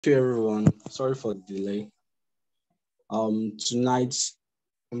Thank you, everyone. Sorry for the delay. Tonight,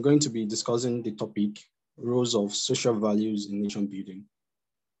 I'm going to be discussing the topic, roles of social values in nation building.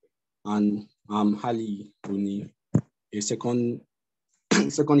 And I'm Alli A, a second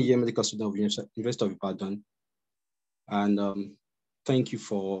year medical student of University of Ibadan. And thank you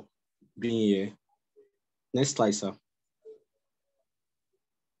for being here. Next slide, sir.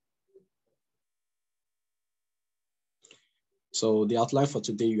 So the outline for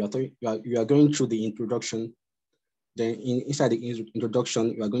today, you are going through the introduction. Then inside the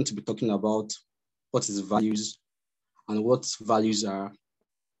introduction, we are going to be talking about what is values and what values are.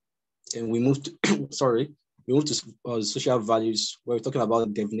 And we moved to, we moved to social values, where we're talking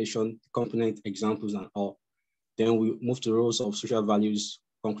about definition, component, examples, and all. Then we move to roles of social values,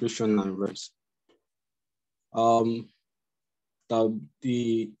 conclusion, and verse.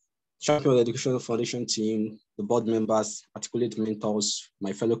 The Champion Education Foundation team, the board members, articulate mentors,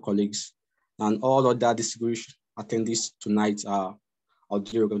 my fellow colleagues, and all other distinguished attendees tonight are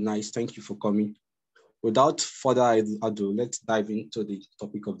duly recognized. Thank you for coming. Without further ado, let's dive into the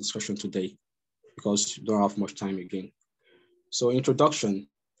topic of discussion today, because you don't have much time again. So introduction,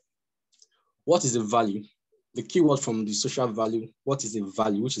 what is the value? The key word from the social value, what is the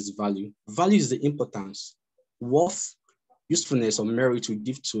value, which is value? Value is the importance, worth, usefulness, or merit we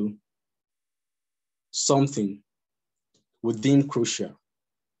give to something within crucial.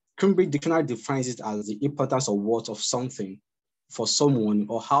 Cambridge Dictionary defines it as the importance or worth of something for someone,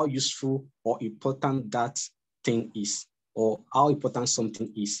 or how useful or important that thing is, or how important something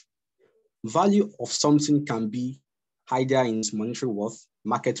is. Value of something can be either in its monetary worth,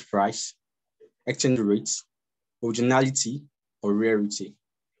 market price, exchange rates, originality, or rarity.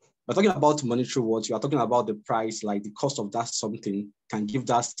 We're talking about monetary worth. You are talking about the price, like the cost of that something can give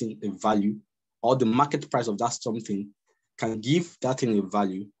that thing a value, or the market price of that something can give that thing a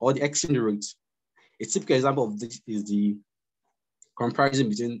value, or the exchange rate. A typical example of this is the comparison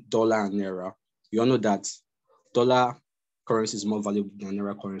between dollar and naira. You all know that dollar currency is more valuable than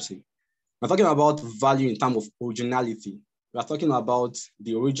naira currency. We're talking about value in terms of originality. We're talking about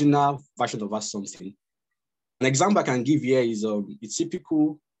the original version of that something. An example I can give here is a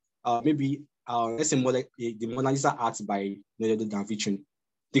typical, let's say the Mona Lisa art by Leonardo da Vinci.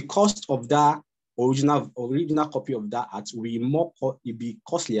 The cost of that original copy of that art will be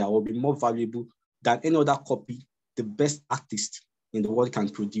costlier or be more valuable than any other copy the best artist in the world can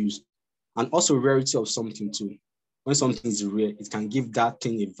produce. And also rarity of something too. When something is rare, it can give that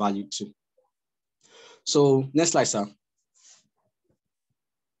thing a value too. So next slide, sir.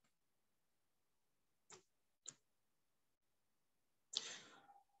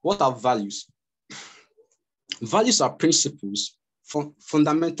 What are values? Values are principles,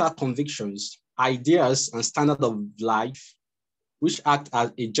 fundamental convictions, ideas, and standards of life, which act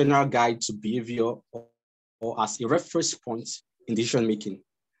as a general guide to behavior or as a reference point in decision making.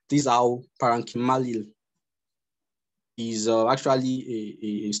 This is how Parankimalil is actually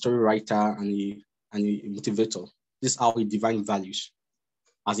a story writer and a motivator. This is how he defines values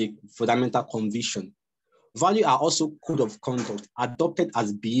as a fundamental conviction. Values are also code of conduct adopted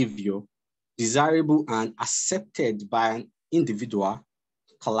as behavior, desirable and accepted by an individual,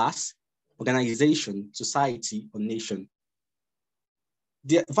 class, organization, society, or nation.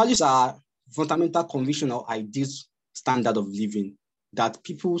 The values are fundamental conviction or ideals, standard of living that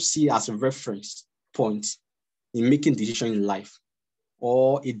people see as a reference point in making decisions in life,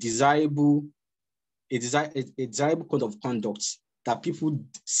 or a desirable code of conduct that people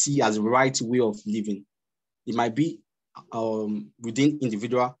see as the right way of living. It might be within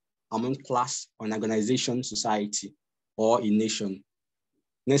individual, among class, an organization, society, or a nation.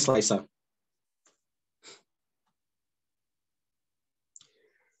 Next slide, sir.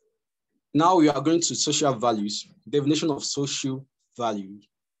 Now we are going to social values. Definition of social values.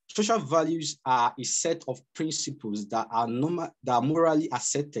 Social values are a set of principles that are morally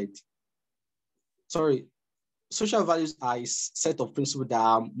accepted. Social values are a set of principles that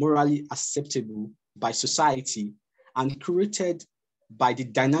are morally acceptable by society and created by the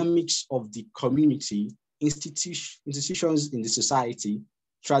dynamics of the community, institutions in the society,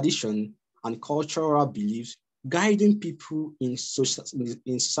 tradition, and cultural beliefs, guiding people in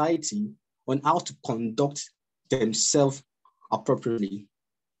society on how to conduct themselves appropriately.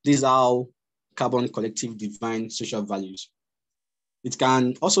 This is how Carbon Collective defines social values. It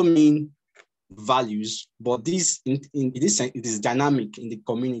can also mean values, but it is dynamic in the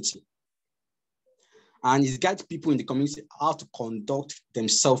community. And it guides people in the community how to conduct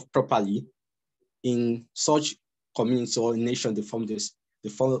themselves properly in such community or nation they form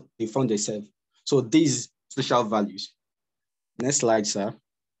themselves. So these social values. Next slide, sir.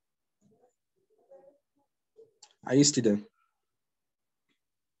 Are you still there?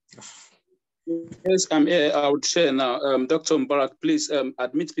 Yes, I'm here. I would share now. Dr. Mbarak, please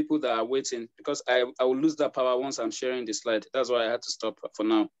admit people that are waiting, because I will lose that power once I'm sharing the slide. That's why I had to stop for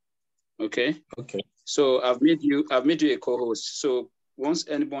now. Okay. Okay. So I've made you a co-host. So once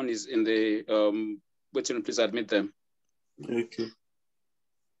anyone is in the waiting room, please admit them. Okay.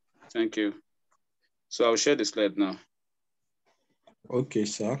 Thank you. So I'll share the slide now. Okay,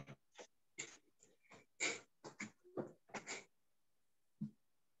 sir.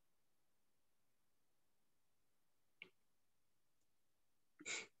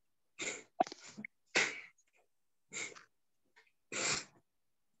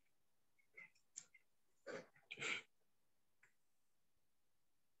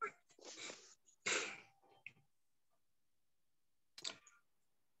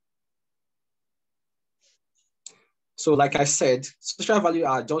 So like I said, social values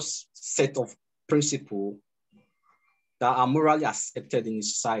are just set of principles that are morally accepted in the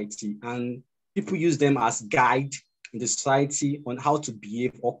society, and people use them as guide in the society on how to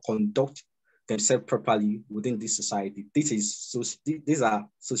behave or conduct themselves properly within this society. These are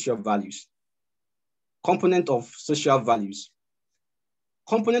social values. Component of social values.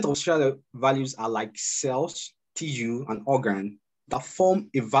 Component of social values are like cells, tissue, and organ that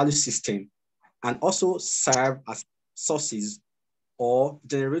form a value system and also serve as sources or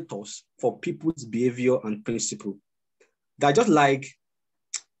generators for people's behavior and principle. They're just like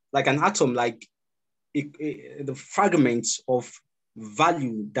an atom, like the fragments of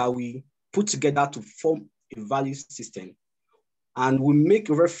value that we put together to form a value system. And we make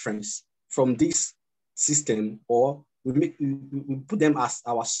reference from this system, or we put them as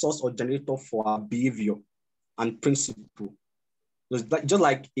our source or generator for our behavior and principle. Just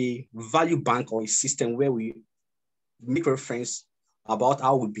like a value bank or a system where we make reference about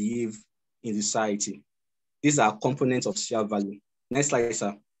how we behave in society. These are components of social value. Next slide,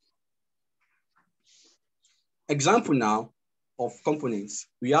 sir. Example now of components.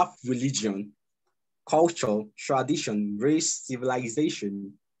 We have religion, culture, tradition, race,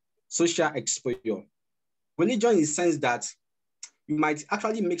 civilization, social exposure. Religion in the sense that you might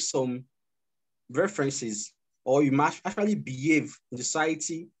actually make some references, or you might actually behave in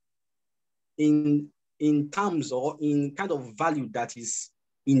society in terms or in kind of value that is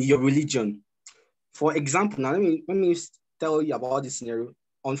in your religion. For example, now let me tell you about this scenario.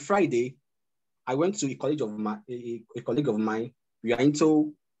 On Friday, I went to a colleague of mine. We are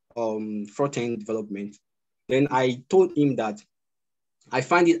into front-end development. Then I told him that I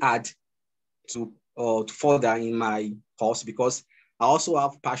find it hard to further in my course because I also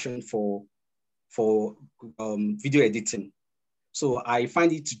have passion for video editing. So I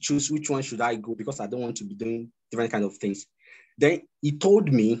find it to choose which one should I go, because I don't want to be doing different kind of things. Then he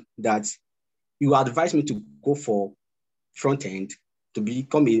told me that he would advise me to go for front end, to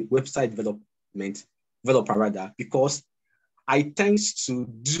become a website developer rather, because I tend to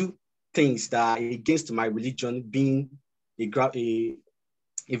do things that are against my religion, being a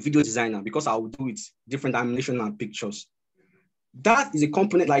video designer, because I will do it different animation and pictures. That is a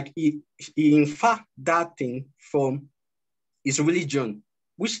component, like he infer that thing from his religion,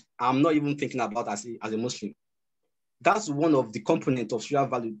 which I'm not even thinking about as a Muslim. That's one of the components of social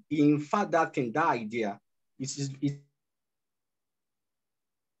value. He infer that thing, that idea, it's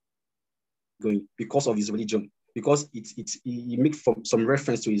going because of his religion, because he makes some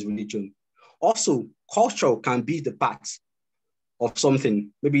reference to his religion. Also, culture can be the part of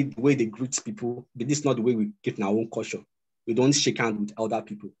something. Maybe the way they greet people, but this is not the way we get in our own culture. We don't shake hands with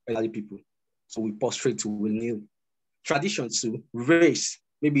elderly people. So we prostrate to we kneel. Tradition too, race,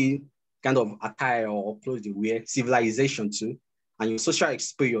 maybe kind of attire or clothes they wear, civilization too, and your social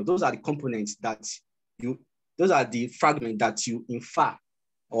exposure. Those are the components those are the fragments that you infer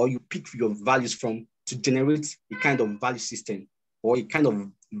or you pick your values from to generate a kind of value system or a kind of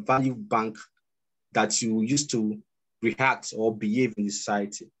value bank that you use to react or behave in the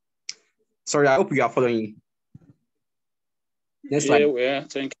society. Sorry, I hope you are following. Next slide. Yeah,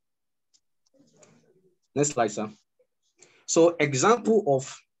 thank you. Next slide, sir. So example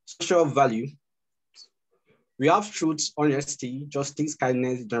of social value, we have truth, honesty, justice,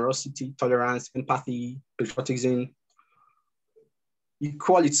 kindness, generosity, tolerance, empathy, patriotism,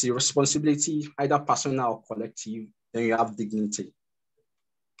 equality, responsibility, either personal or collective. Then you have dignity.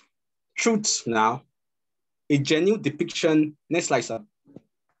 Truth now, a genuine depiction. Next slide, sir.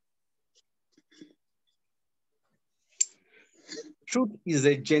 Truth is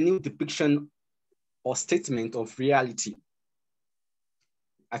a genuine depiction or statement of reality.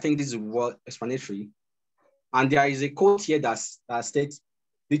 I think this is well explanatory. And there is a quote here that states,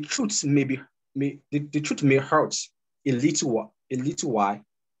 the truth may be the truth may hurt a little while,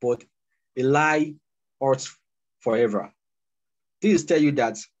 but a lie hurts forever. This tell you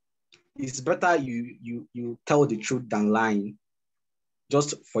that it's better you tell the truth than lying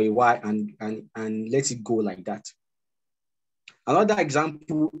just for a while and let it go like that. Another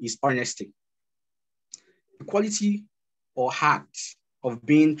example is honesty. The quality or act of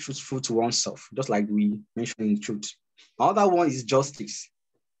being truthful to oneself, just like we mentioned in truth. Another one is justice.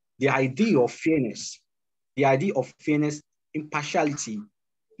 The idea of fairness, impartiality,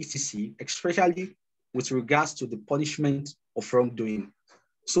 etc., especially with regards to the punishment of wrongdoing.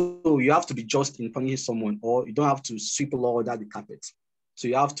 So you have to be just in punishing someone, or you don't have to sweep law under the carpet. So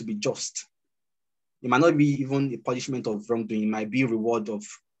you have to be just. It might not be even a punishment of wrongdoing. It might be a reward of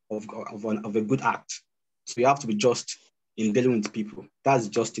a good act. So you have to be just in dealing with people. That's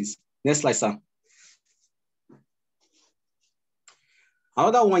justice. Next slide, sir.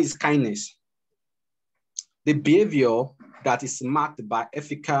 Another one is kindness. The behavior that is marked by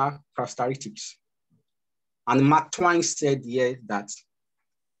ethical characteristics. And Mark Twain said here that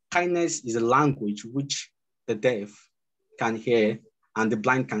kindness is a language which the deaf can hear and the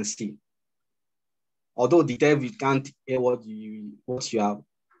blind can see. Although the deaf can't hear what you are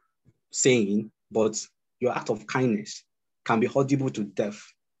saying, but your act of kindness can be audible to the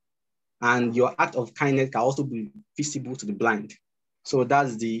deaf. And your act of kindness can also be visible to the blind. So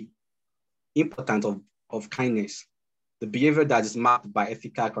that's the importance of kindness, the behavior that is marked by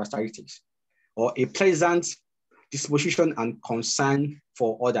ethical characteristics, or a pleasant disposition and concern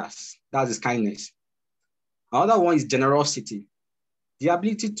for others. That is kindness. Another one is generosity. The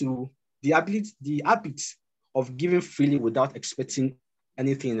habit of giving freely without expecting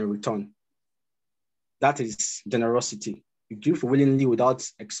anything in return. That is generosity. You give willingly without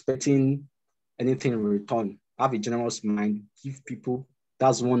expecting anything in return. Have a generous mind. Give people.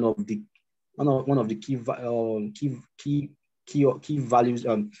 That's one of the key values.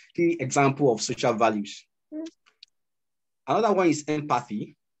 Key example of social values. Another one is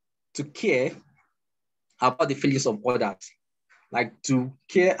empathy. To care about the feelings of others, like to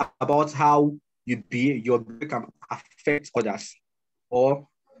care about how your behavior can affect others, or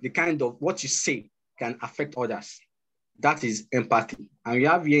the kind of what you say can affect others. That is empathy. And we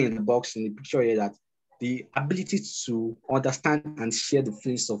have here in the box, in the picture here, that the ability to understand and share the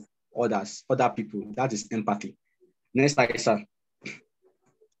feelings of others, other people, that is empathy. Next slide, sir.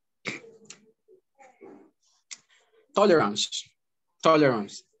 Tolerance.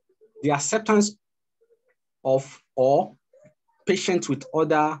 The acceptance of or patience with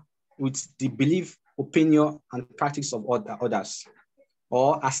the belief, opinion, and practice of others,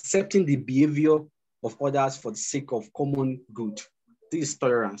 or accepting the behavior of others for the sake of common good. This is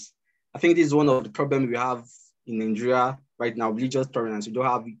tolerance. I think this is one of the problems we have in Nigeria right now, religious tolerance. We don't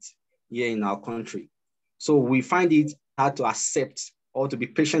have it here in our country. So we find it hard to accept or to be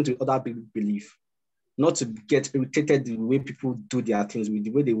patient with other people's belief, not to get irritated the way people do their things, with the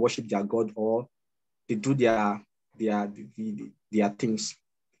way they worship their God, or they do their things.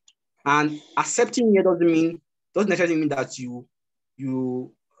 And accepting here doesn't necessarily mean that you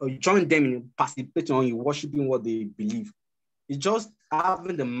join them in participating or in worshiping what they believe. It's just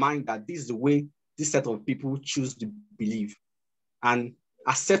having the mind that this is the way this set of people choose to believe, and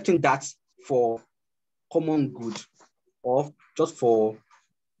accepting that for common good, or just for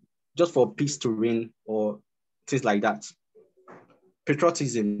peace to reign, or things like that.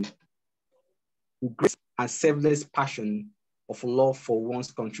 Patriotism, great and selfless passion of love for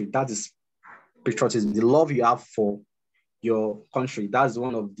one's country. That is patriotism. The love you have for your country. That's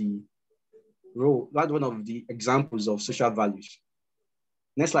one of the examples of social values.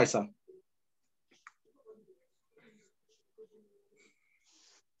 Next slide, sir.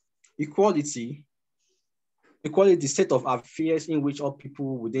 Equality, the state of affairs in which all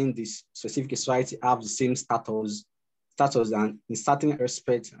people within this specific society have the same status and in certain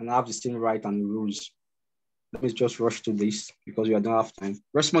respect and have the same right and rules. Let me just rush to this because we don't have time.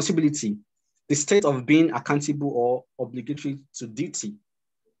 Responsibility, the state of being accountable or obligatory to duty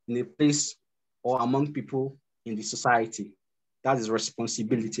in a place or among people in the society. That is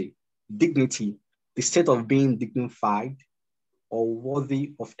responsibility. Dignity, the state of being dignified or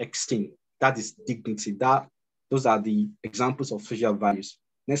worthy of esteem. That is dignity. Those are the examples of social values.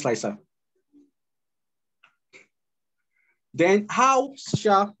 Next slide, sir. Then how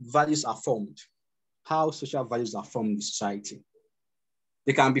social values are formed. How social values are formed in society.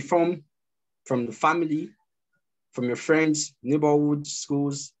 They can be formed from the family, from your friends, neighborhood,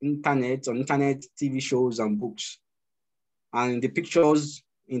 schools, internet, TV shows, and books. And in the pictures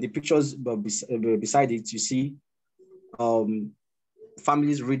beside it, you see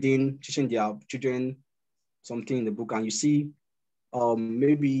families reading, teaching their children something in the book, and you see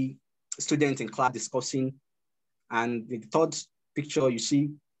maybe students in class discussing, and in the third picture, you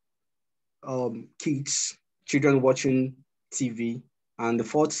see kids, children watching TV, and the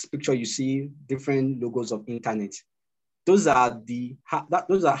fourth picture, you see different logos of internet. Those are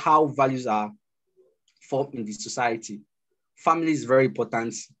those are how values are formed in the society. Family is very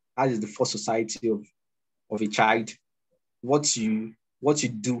important. That is the first society of a child. What you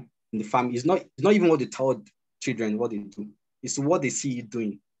do in the family is not even what they tell children what they do. It's what they see you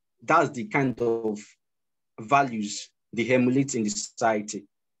doing. That's the kind of values they emulate in the society.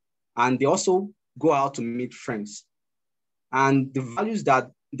 And they also go out to meet friends. And the values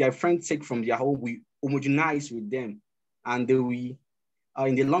that their friends take from their home, we homogenize with them. And they will,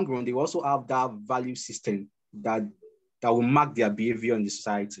 in the long run, they also have that value system that will mark their behavior in the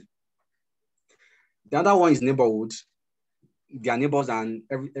society. The other one is neighborhood. Their neighbors and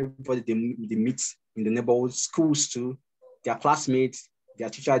everybody they meet in the neighborhood, schools too, their classmates, their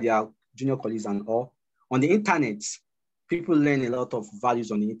teacher, their junior colleagues and all. On the internet, people learn a lot of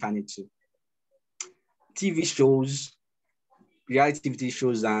values on the internet too. TV shows, reality TV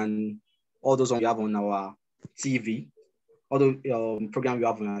shows, and all those we have on our TV, all the programs we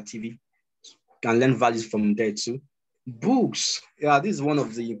have on our TV, can learn values from there too. Books, yeah, this is one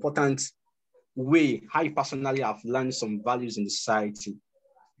of the important way I personally have learned some values in the society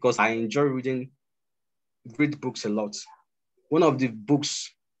because I enjoy reading great books a lot. One of the books,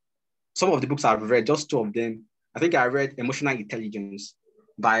 some of the books I've read, just two of them. I think I read Emotional Intelligence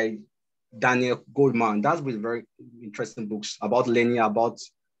by Daniel Goldman. That's been very interesting books about learning about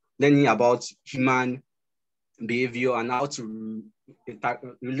human behavior and how to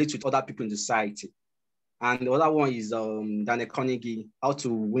relate with other people in the society. And the other one is Daniel Carnegie, How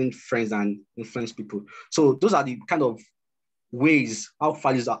to Win Friends and Influence People. So those are the kind of ways how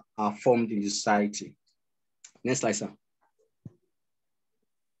values are formed in the society. Next slide, sir.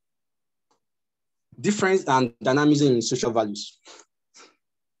 Difference and dynamism in social values.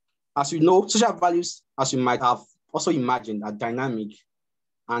 As you know, social values, as you might have also imagined, are dynamic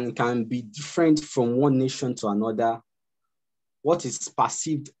and can be different from one nation to another. What is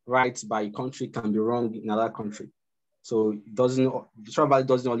perceived right by a country can be wrong in another country. So social value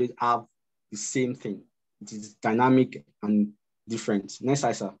doesn't always have the same thing. It is dynamic and different. Next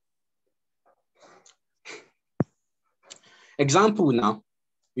slide, sir. Example now,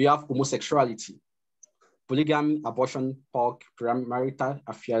 we have homosexuality, polygamy, abortion, pork, premarital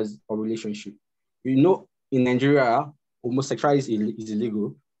affairs or relationship. We know in Nigeria, homosexuality is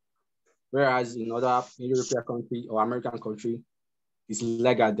illegal, whereas in other European country or American country, it's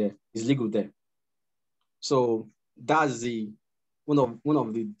legal there. So that's one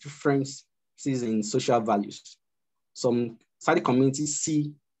of the differences in social values. Some society communities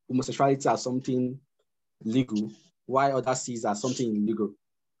see homosexuality as something legal, while others see it as something illegal.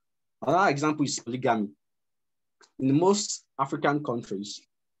 Another example is polygamy. In most African countries,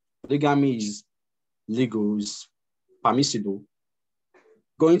 polygamy is legal, is permissible.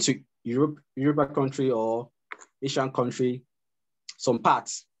 Going to European country or Asian country, some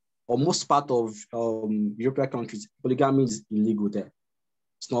parts or most part of European countries, polygamy is illegal there.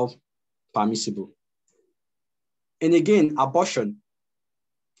 It's not permissible. And again, abortion.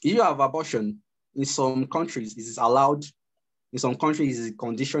 If you have abortion, in some countries, it is allowed. In some countries, it is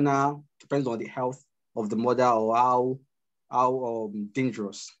conditional, depends on the health of the mother or how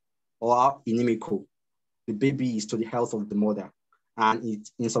dangerous or how inimical the baby is to the health of the mother. And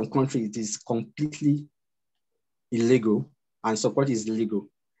in some countries, it is completely illegal, and some countries is illegal.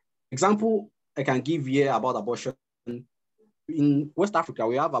 Example I can give here about abortion. In West Africa,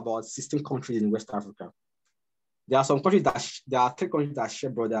 we have about 16 countries in West Africa. There are some countries there are 3 countries that share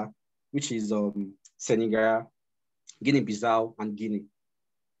border, which is Senegal, Guinea-Bissau, and Guinea.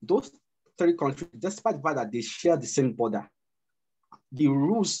 Those 3 countries, despite the fact that they share the same border, the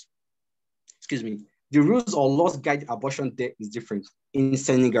rules or laws guide abortion there is different. In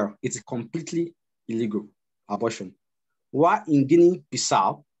Senegal, it's completely illegal abortion. While in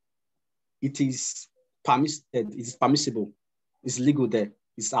Guinea-Bissau, it is permissible, it's legal there,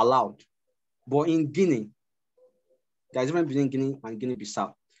 it's allowed. But in Guinea, there's a difference between Guinea and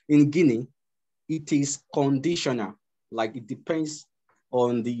Guinea-Bissau. In Guinea, it is conditional, like it depends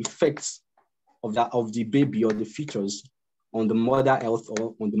on the effects of the baby or the features on the mother health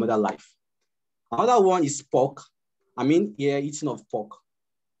or on the mother life. Another one is pork. Eating of pork.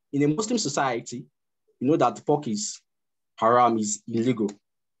 In a Muslim society, you know that pork is haram, is illegal,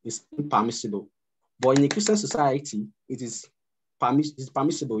 it's impermissible. But in a Christian society, it's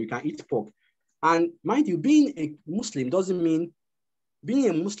permissible. You can eat pork. And mind you, being a Muslim doesn't mean Being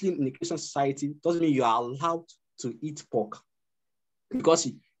a Muslim in a Christian society doesn't mean you are allowed to eat pork,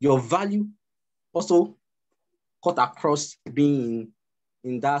 because your value also cut across being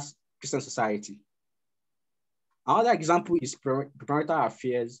in that Christian society. Another example is premarital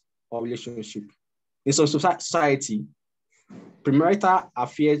affairs or relationship. In some society, premarital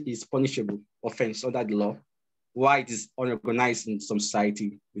affairs is punishable offense under the law. Why it is unorganized in some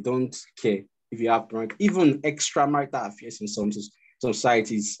society, we don't care if you have even extramarital affairs in some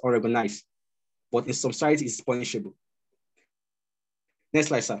societies unorganized, but in some societies it's punishable. Next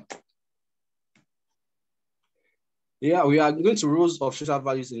slide, sir. Yeah, we are going to rules of social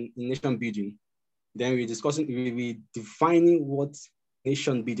values in nation building. Then we're defining what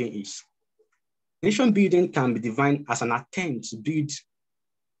nation building is. Nation building can be defined as an attempt to build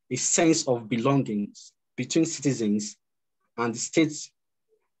a sense of belongings between citizens and the states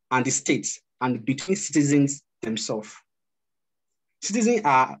and between citizens themselves. Citizens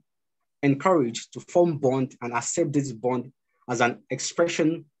are encouraged to form bond and accept this bond as an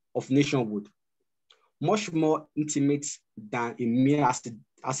expression of nationhood, much more intimate than a mere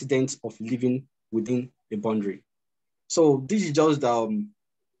accident of living within a boundary. So this is just the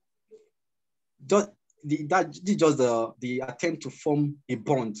attempt to form a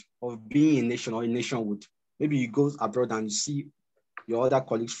bond of being a nation or a nationhood. Maybe you go abroad and you see your other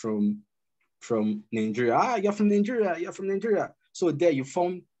colleagues from Nigeria. You're from Nigeria. So there you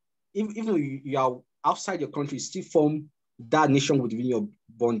form, even you are outside your country, you still form that nation within your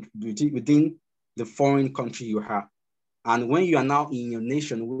bond, within the foreign country you have. And when you are now in your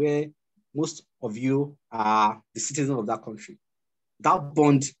nation where most of you are the citizens of that country, that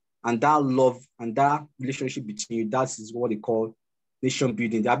bond and that love and that relationship between you, that is what they call nation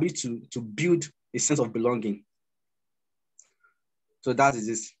building, the ability to build a sense of belonging. So that is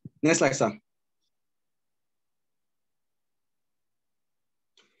this. Next slide, sir.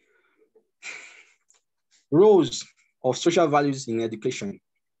 Roles of social values in education.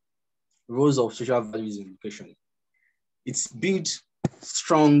 Roles of social values in education. It's build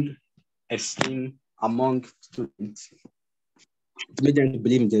strong esteem among students, to make them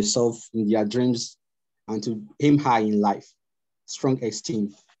believe in themselves, in their dreams, and to aim high in life. Strong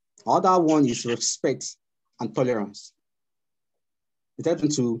esteem. Other one is respect and tolerance. It helps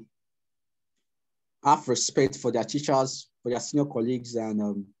them to have respect for their teachers, for their senior colleagues,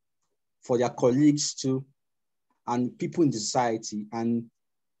 and for their colleagues too, and people in the society, and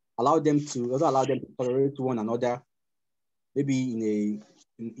allow them to tolerate one another. Maybe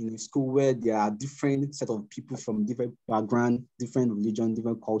in a school where there are different set of people from different background, different religion,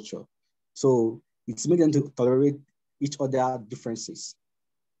 different culture. So it's make them to tolerate each other differences.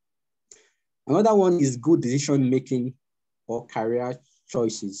 Another one is good decision making or career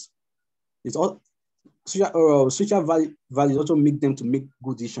choices. It's all social values also make them to make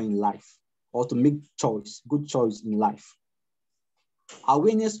good decision in life, or to make good choice in life.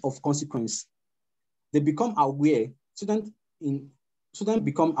 Awareness of consequence. They become aware, students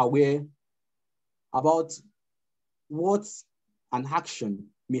become aware about what an action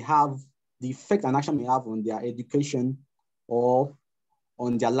may have, the effect an action may have on their education or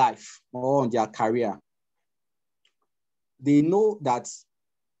on their life or on their career. They know that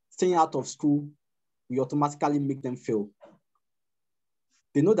staying out of school will automatically make them fail.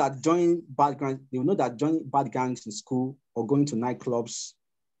 They know that joining bad gangs in school, or going to nightclubs,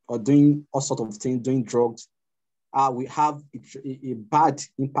 or doing all sorts of things, doing drugs, will have a bad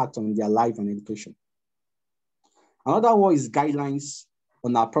impact on their life and education. Another one is guidelines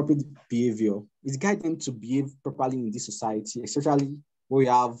on appropriate behavior. It guides them to behave properly in this society, especially where we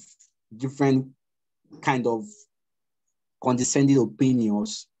have different kind of condescending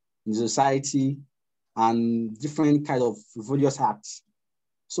opinions in society and different kind of frivolous acts.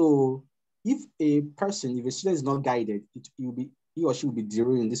 So if a student is not guided, he or she will be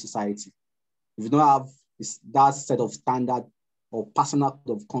derailed in this society. If you don't have that set of standard or personal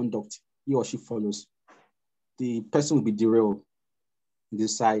code of conduct he or she follows, the person will be derailed in the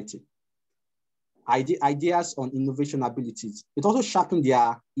society. Ideas on innovation abilities. It also sharpens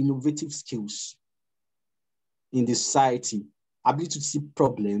their innovative skills in the society, ability to see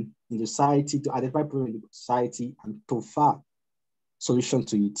problem in the society, to identify problem in the society and provide solution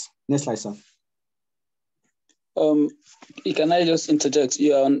to it. Next slide, sir. Can I just interject?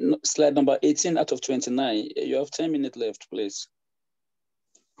 You are on slide number 18 out of 29. You have 10 minutes left, please.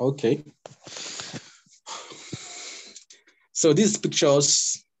 Okay. So these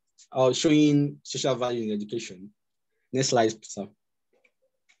pictures are showing social value in education. Next slide, sir.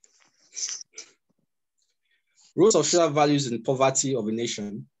 Roles of social values in poverty of a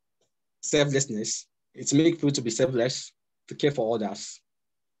nation. Selflessness. It makes people to be selfless. to care for others,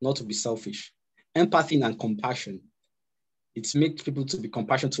 not to be selfish. Empathy and compassion. It makes people to be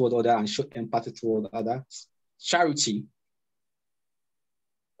compassionate toward others and show empathy toward others. Charity.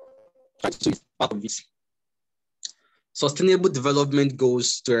 Charity is part of it. Sustainable development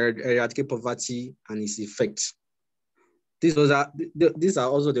goals to eradicate poverty and its effects. These are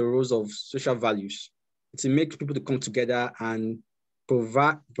also the roles of social values. To make people to come together and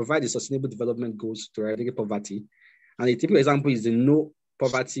provide the sustainable development goals to eradicate poverty. And a typical example is the no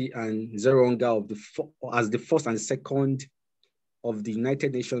poverty and zero hunger as the first and second of the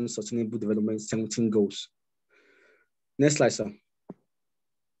United Nations Sustainable Development 17 goals. Next slide, sir.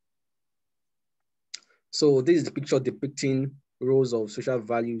 So this is the picture depicting roles of social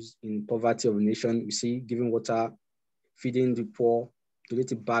values in poverty of a nation. We see giving water, feeding the poor,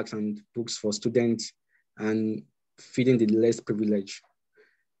 donating bags and books for students, and feeding the less privileged.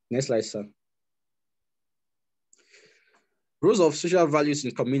 Next slide, sir. Roles of social values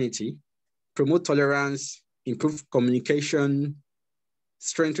in community: promote tolerance, improve communication,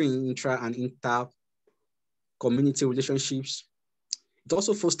 strengthen intra and inter-community relationships. It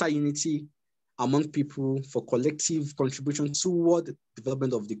also fosters unity among people for collective contribution toward the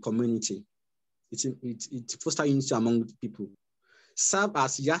development of the community. It fosters unity among people. Serve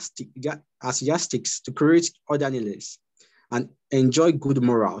as yardsticks to create orderliness and enjoy good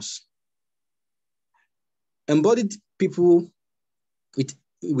morals. Embodied people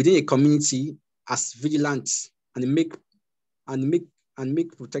within a community as vigilant and make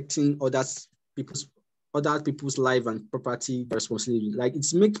protecting other people's life and property responsibility. Like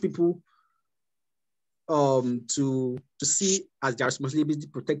it makes people to see as their responsibility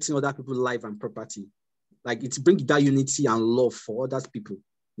protecting other people's life and property. Like it brings that unity and love for other people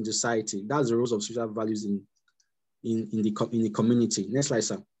in society. That's the roles of social values in the community. Next slide,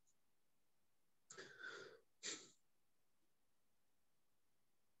 sir.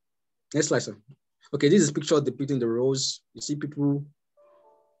 Next slide, sir. Okay, this is a picture depicting the roles. You see people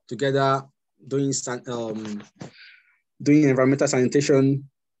together doing environmental sanitation,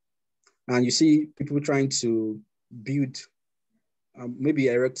 and you see people trying to build, maybe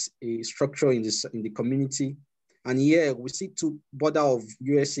erect a structure in the community. And here we see two border of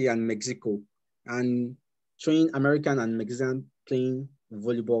USA and Mexico, and showing American and Mexican playing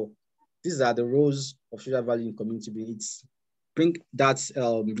volleyball. These are the roles of social value in community. It's bring that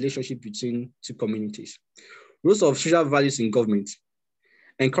relationship between two communities. Roles of social values in government: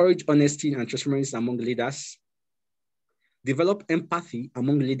 encourage honesty and transparency among leaders, develop empathy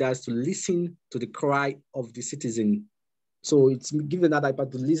among leaders to listen to the cry of the citizen. So it's given that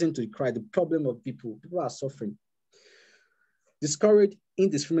impact to listen to the cry, the problem of people. People are suffering. Discourage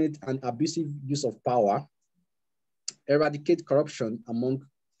indiscriminate and abusive use of power, eradicate corruption among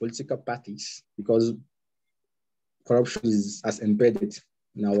political parties, because corruption is as embedded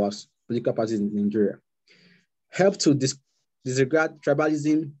in our political parties in Nigeria. Help to disregard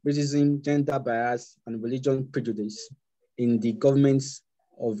tribalism, racism, gender bias, and religion prejudice in the governments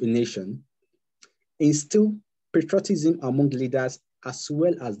of a nation. Instill patriotism among leaders as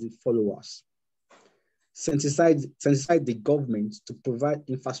well as the followers. Sensitize the government to provide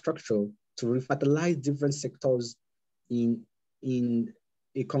infrastructure to revitalize different sectors in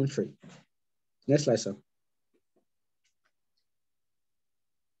a country. Next slide, sir.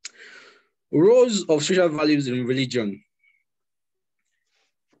 Roles of social values in religion.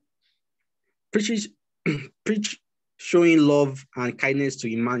 Preach showing love and kindness to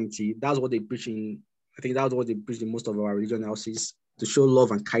humanity. That's what they preach I think that's what they preach in most of our religion houses, to show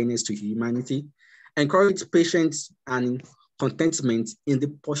love and kindness to humanity. Encourage patience and contentment in the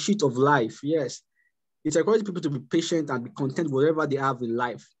pursuit of life. Yes, it encourages people to be patient and be content with whatever they have in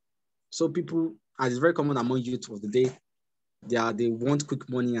life. So people, as is very common among youth of the day, they want quick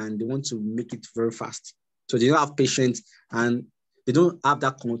money and they want to make it very fast. So they don't have patience and they don't have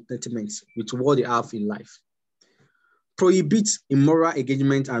that contentment with what they have in life. Prohibit immoral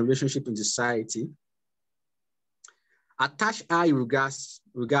engagement and relationship in society. Attach high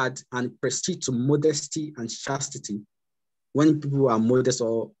regard and prestige to modesty and chastity. When people are modest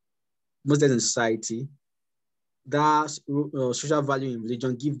in society, that social value in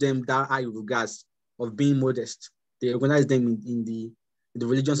religion give them that high regards of being modest. They recognize them in the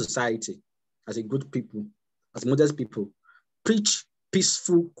religious society as a good people, as modest people. Preach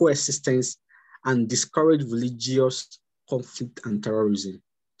peaceful coexistence and discourage religious conflict and terrorism.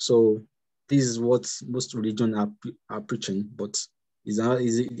 So this is what most religions are preaching, but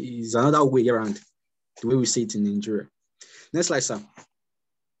is another way around the way we see it in Nigeria. Next slide, sir.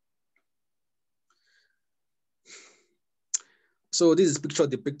 So this is a picture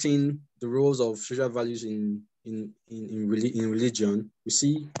depicting the roles of social values in religion. We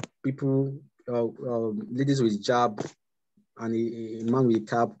see people, ladies with hijab and a man with a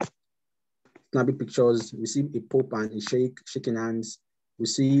cap, snapping pictures. We see a pope and a sheikh shaking hands. We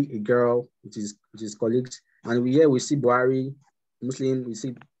see a girl with his colleagues, and we see Buhari, Muslim. We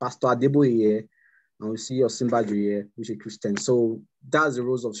see Pastor Adebo here, and we see Osinbajo here, which is Christian. So that's the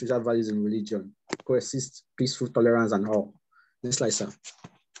roles of social values in religion: coexist, peaceful, tolerance, and all. Next slide, sir.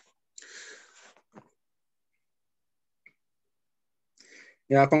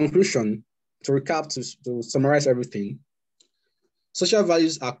 Yeah, conclusion. To recap, to summarize everything, social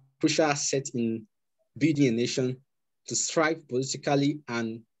values are crucial assets in building a nation to thrive politically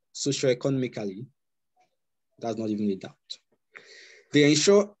and socio-economically. That's not even a doubt. They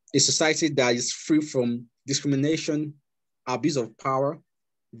ensure a society that is free from discrimination, abuse of power,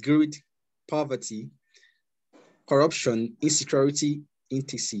 greed, poverty, corruption, insecurity,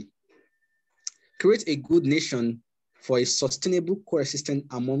 etc. Create a good nation for a sustainable coexistence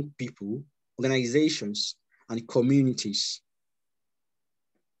among people, organizations, and communities.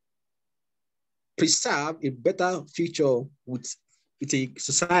 Preserve a better future with a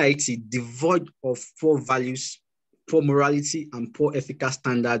society devoid of poor values, poor morality, and poor ethical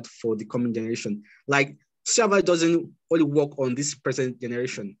standard for the coming generation. Like, social value doesn't only work on this present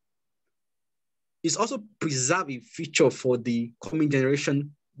generation. It's also preserve a future for the coming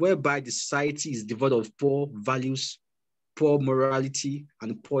generation whereby the society is devoid of poor values, poor morality,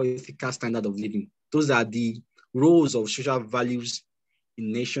 and poor ethical standard of living. Those are the roles of social values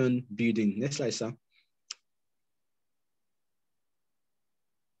in nation building. Next slide, sir.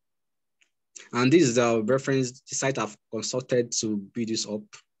 And this is the reference, the site I've consulted to build this up.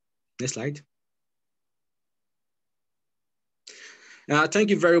 Next slide. Thank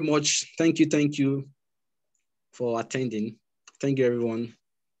you very much. Thank you for attending. Thank you, everyone.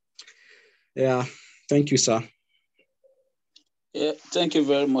 Yeah, thank you, sir. Yeah, thank you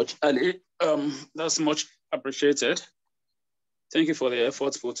very much, Ali. That's much appreciated. Thank you for the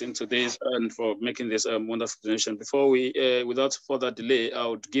efforts put into this and for making this wonderful presentation. Before we, without further delay, I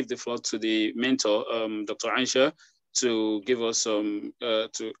would give the floor to the mentor, Dr. Aisha, to give us some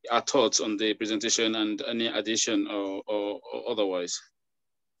our thoughts on the presentation and any addition or otherwise.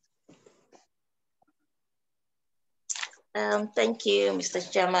 Thank you, Mr.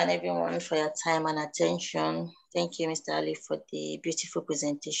 Chairman, everyone, for your time and attention. Thank you, Mr. Ali, for the beautiful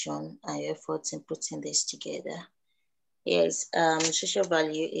presentation and your efforts in putting this together. Yes, social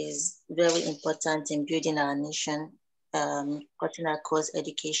value is very important in building our nation, cutting across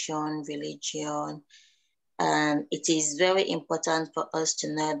education, religion, and it is very important for us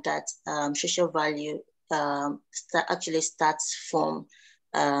to know that social value actually starts from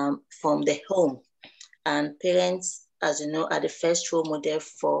the home, and parents, as you know, are the first role model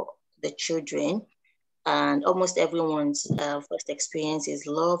for the children, and almost everyone's first experience is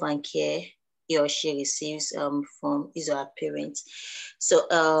love and care he or she receives from his or her parents. So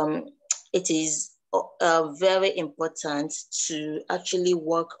it is very important to actually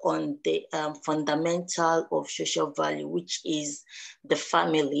work on the fundamental of social value, which is the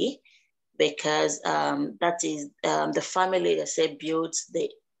family, because that is the family that say builds the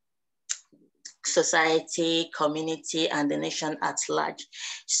society, community, and the nation at large.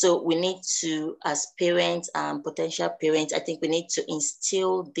 So we need to, as parents and potential parents, I think we need to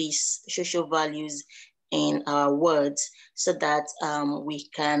instill these social values in our words so that we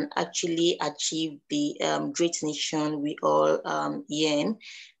can actually achieve the great nation we all yearn.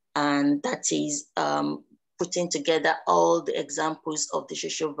 And that is putting together all the examples of the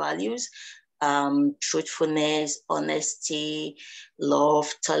social values: truthfulness, honesty,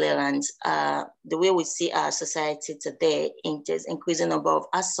 love, tolerance. The way we see our society today, there's increasing number of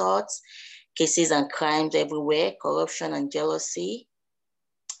assaults, cases and crimes everywhere, corruption and jealousy.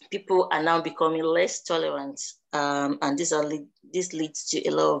 People are now becoming less tolerant, and this leads to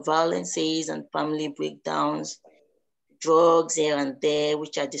a lot of violences and family breakdowns, drugs here and there,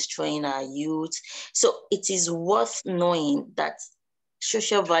 which are destroying our youth. So it is worth knowing that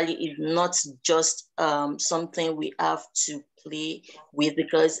social value is not just something we have to play with,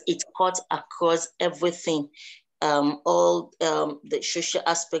 because it cuts across everything, all the social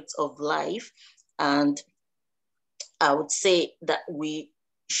aspects of life. And I would say that we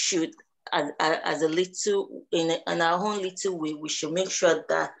should, as a little, in our own little way, we should make sure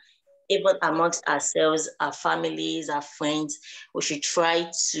that even amongst ourselves, our families, our friends, we should try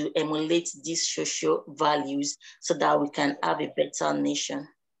to emulate these social values so that we can have a better nation.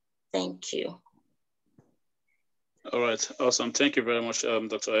 Thank you. All right, awesome. Thank you very much,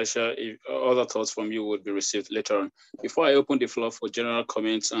 Dr. Aisha. If other thoughts from you would be received later on. Before I open the floor for general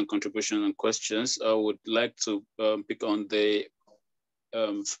comments and contributions and questions, I would like to pick on the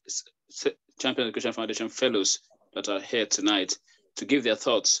Champion Education Foundation Fellows that are here tonight to give their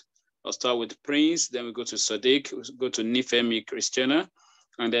thoughts. I'll start with Prince, then we go to Sadiq, we'll go to Nifemi Christiana,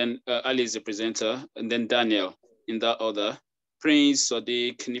 and then Ali is the presenter, and then Daniel in that order. Prince,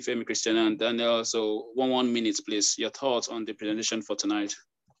 Sadiq, Nifemi Christiana, and Daniel. So 1 minute, please. Your thoughts on the presentation for tonight.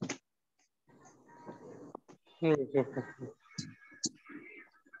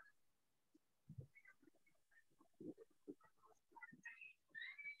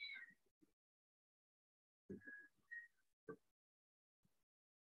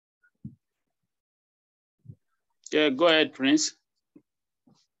 Yeah, go ahead, Prince.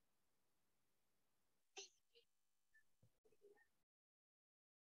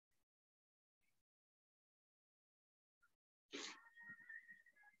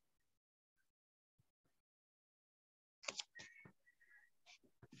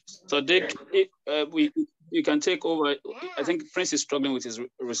 So Dick, you can take over. I think Prince is struggling with his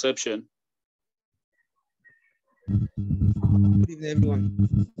reception. Good evening, everyone.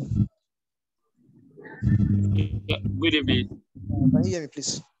 Yeah, good evening. Can you hear me,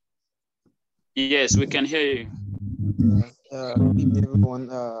 please? Yes, we can hear you. Good evening, everyone.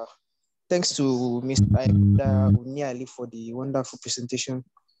 Thanks to Mr. Alli for the wonderful presentation.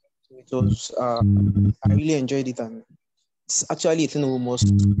 It was, I really enjoyed it, and it's actually a thing we must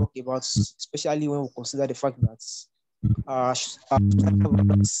talk about, especially when we consider the fact that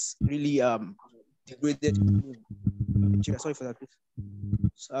that's really degraded. Sorry for that.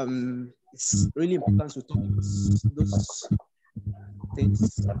 It's really important to talk about those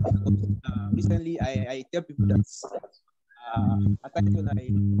things. Recently, I tell people that at times when I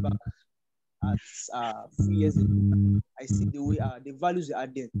look back at a few years ago, I see the way the values are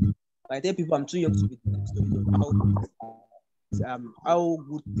there. I tell people I'm too young to be telling stories of how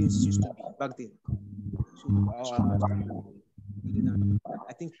good things used to be back then. So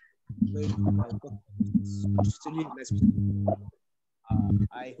I think very nice.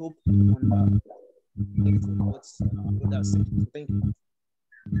 I hope everyone gets what I said. Thank you.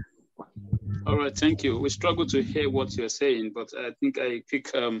 All right, thank you. We struggle to hear what you're saying, but I think I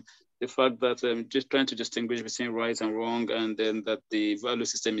pick the fact that just trying to distinguish between right and wrong, and then that the value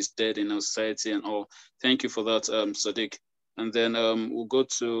system is dead in our society and all. Thank you for that, Sadiq. And then we'll go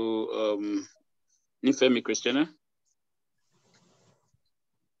to Nifemi Christiana.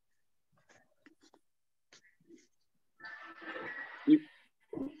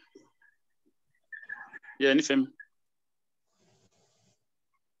 Yeah, Nifemi.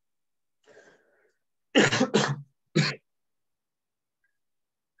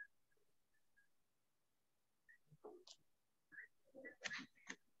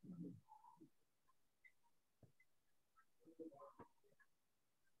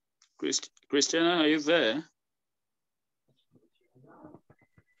 Christiana, are you there?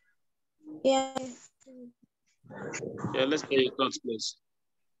 Yeah. Yeah, let's hear your thoughts, please.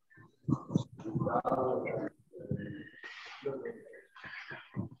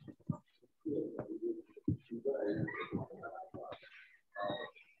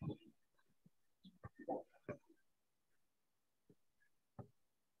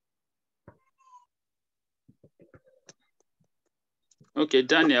 Okay,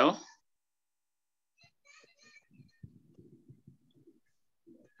 Daniel.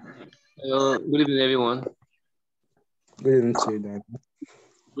 Good evening, everyone. Good evening to you, Daniel.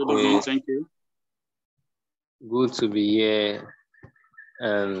 Good evening, thank you. Good to be here.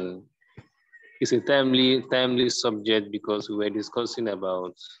 And it's a timely subject because we were discussing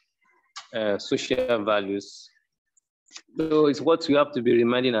about social values. So it's what we have to be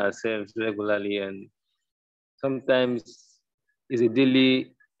reminding ourselves regularly, and sometimes it's a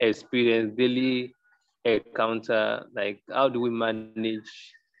daily experience, daily encounter. Like, how do we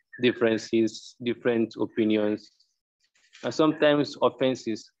manage differences, different opinions, and sometimes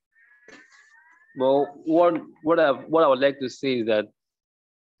offenses? But what I would like to say is that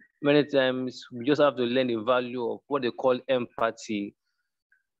many times we just have to learn the value of what they call empathy,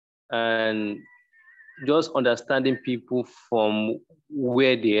 and just understanding people from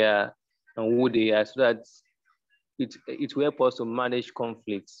where they are and who they are, so that it will help us to manage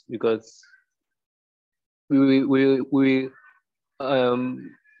conflicts, because we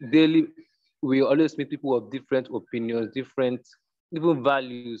daily we always meet people of different opinions, different even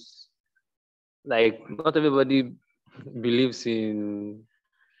values. Like, not everybody believes in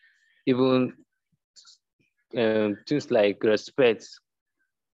even things like respect.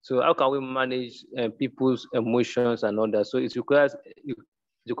 So how can we manage people's emotions and all that? So it requires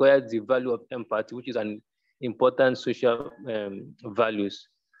the value of empathy, which is an important social values.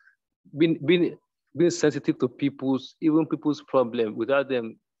 Being sensitive to people's problem without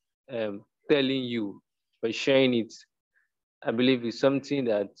them telling you or sharing it, I believe is something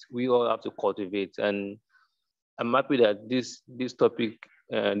that we all have to cultivate. And I'm happy that this topic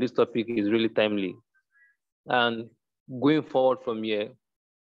is really timely. And going forward from here,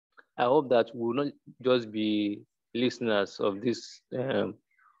 I hope that we will not just be listeners of this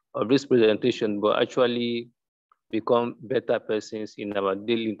presentation, but actually become better persons in our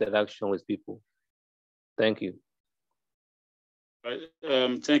daily interaction with people. Thank you.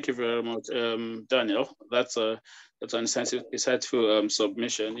 Right. Thank you very much, Daniel. That's an insightful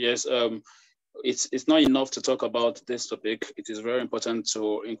submission. Yes, it's not enough to talk about this topic. It is very important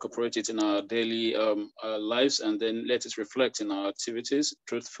to incorporate it in our daily lives, and then let it reflect in our activities: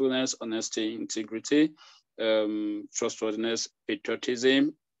 truthfulness, honesty, integrity, trustworthiness,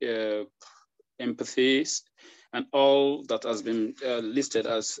 patriotism, empathy, and all that has been listed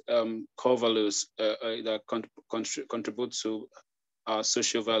as core values that contribute to our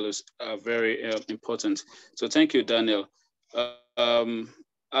social values are very important. So thank you, Daniel.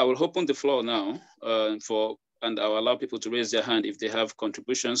 I will open the floor now and I'll allow people to raise their hand if they have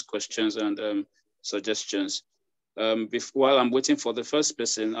contributions, questions, and suggestions. While I'm waiting for the first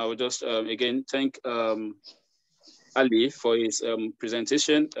person, I will just again thank Ali for his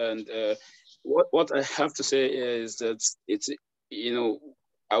presentation. And what I have to say is that it's,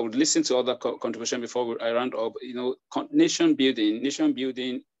 I would listen to other contribution before I round up. Nation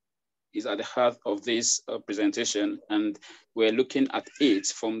building is at the heart of this presentation, and we're looking at it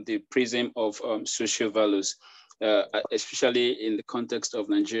from the prism of social values, especially in the context of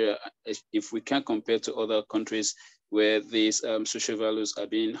Nigeria. If we can compare to other countries where these social values are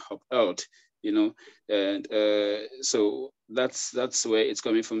being upheld, and so that's where it's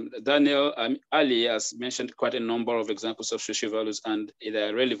coming from. Daniel, Ali has mentioned quite a number of examples of social values and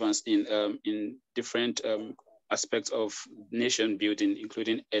their relevance in different aspects of nation building,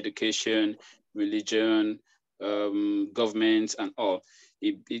 including education, religion, government, and all.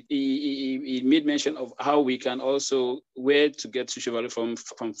 He made mention of how we can also, where to get social value from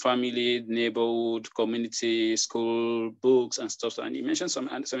family, neighborhood, community, school, books, and stuff. And he mentioned some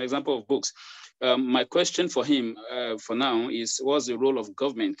example of books. My question for him for now is, what's the role of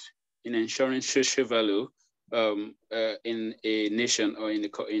government in ensuring social value in a nation or in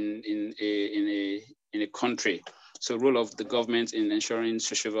a country? So role of the government in ensuring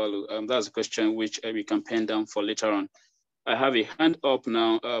social value. That's a question which we can pen down for later on. I have a hand up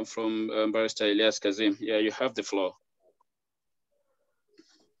now from Barrister Elias Kazim. Yeah, you have the floor.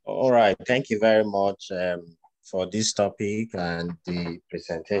 All right, thank you very much for this topic and the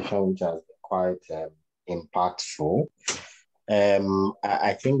presentation, which has been quite impactful.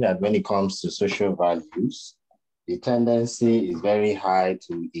 I think that when it comes to social values, the tendency is very high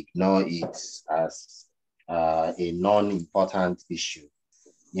to ignore it as a non-important issue,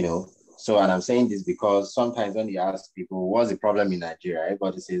 So, and I'm saying this because sometimes when you ask people, what's the problem in Nigeria?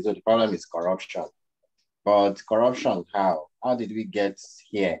 Everybody says, oh, the problem is corruption. But corruption, how? How did we get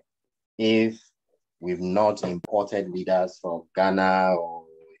here if we've not imported leaders from Ghana or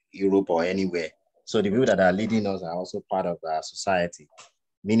Europe or anywhere? So the people that are leading us are also part of our society,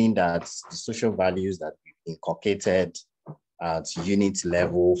 meaning that the social values that we've inculcated at unit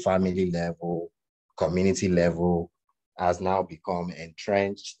level, family level, community level, has now become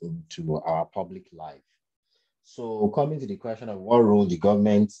entrenched into our public life. So coming to the question of what role the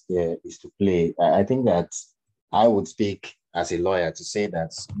government is to play, I think that I would speak as a lawyer to say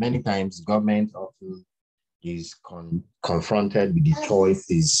that many times government often is confronted with the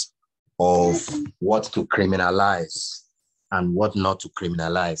choices of what to criminalize and what not to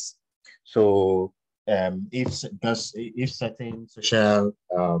criminalize. So if certain social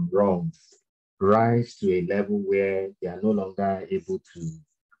wrongs rise to a level where they are no longer able to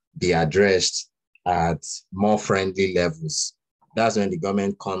be addressed at more friendly levels, that's when the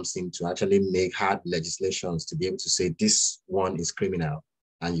government comes in to actually make hard legislations to be able to say this one is criminal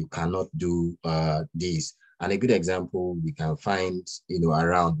and you cannot do this. And a good example we can find,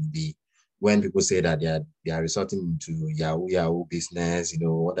 around would be when people say that they are resorting to Yahoo business,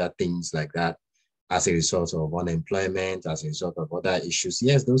 other things like that, as a result of unemployment, as a result of other issues.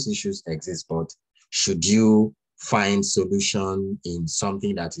 Yes, those issues exist, but should you find solution in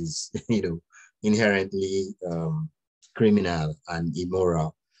something that is, inherently criminal and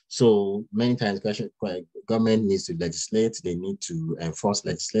immoral? So many times, government needs to legislate, they need to enforce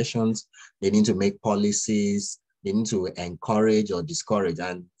legislations, they need to make policies they need to encourage or discourage.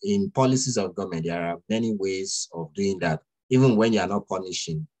 And in policies of government, there are many ways of doing that. Even when you are not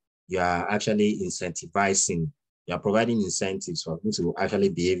punishing, you are actually incentivizing, you are providing incentives for people to actually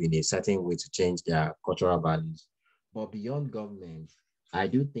behave in a certain way to change their cultural values. But beyond government, I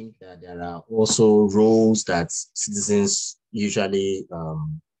do think that there are also roles that citizens usually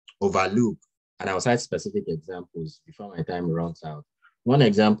overlook. And I'll cite specific examples before my time runs out. One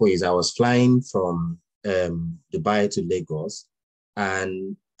example is I was flying from Dubai to Lagos,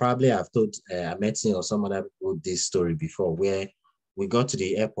 and probably I've told Ametsi or some other people this story before, where we got to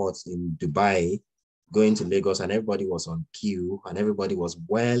the airport in Dubai going to Lagos, and everybody was on queue and everybody was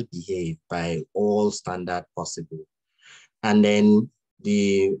well behaved by all standard possible. And then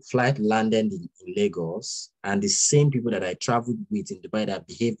the flight landed in Lagos, and the same people that I traveled with in Dubai that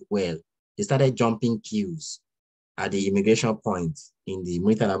behaved well, they started jumping queues at the immigration point in the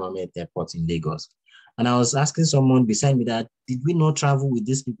Murtala Mohammed Airport in Lagos. And I was asking someone beside me that, did we not travel with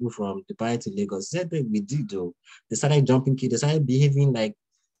these people from Dubai to Lagos? He said that we did, though. They started jumping queues, they started behaving like,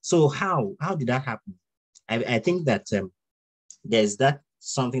 so how did that happen? I think that there's that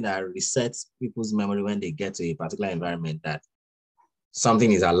something that resets people's memory when they get to a particular environment, that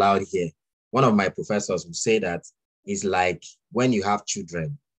something is allowed here. One of my professors would say that it's like when you have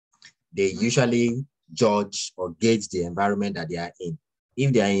children, they usually judge or gauge the environment that they are in.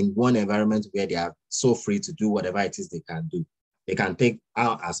 If they are in one environment where they are so free to do whatever it is they can do, they can take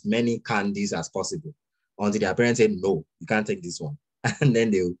out as many candies as possible until their parents say, no, you can't take this one. And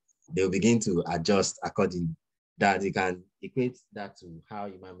then they'll begin to adjust accordingly. That you can equate that to how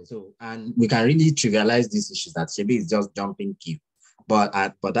you might be. So, and we can really trivialize these issues that Shebi is just jumping queue. But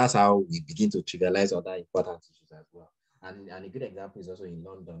that's how we begin to trivialize other important issues as well. And a good example is also in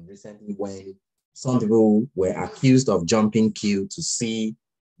London recently, when some people were accused of jumping queue to see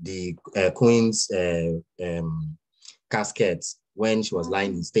the Queen's casket when she was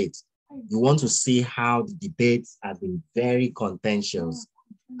lying in state. You want to see how the debates have been very contentious.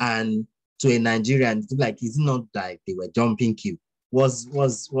 And to a Nigerian, it's like, it's not like they were jumping queue.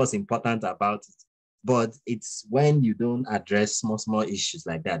 What's important about it? But it's when you don't address small issues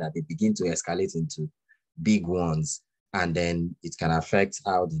like that they begin to escalate into big ones, and then it can affect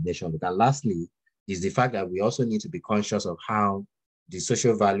how the nation looks. And lastly, is the fact that we also need to be conscious of how the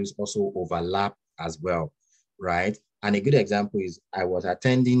social values also overlap as well, right? And a good example is I was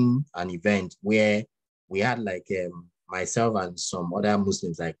attending an event where we had like myself and some other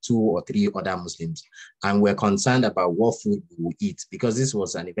Muslims, like 2 or 3 other Muslims, and we're concerned about what food we will eat, because this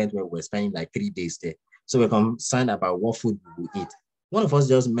was an event where we're spending like 3 days there. So we're concerned about what food we will eat. One of us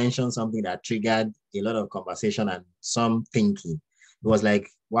just mentioned something that triggered a lot of conversation and some thinking. It was like,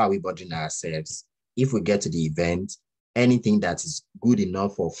 why are we bothering ourselves? If we get to the event, anything that is good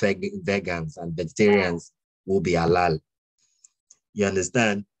enough for vegans and vegetarians will be halal. You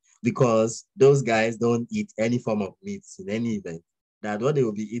understand? Because those guys don't eat any form of meat in any event. That what they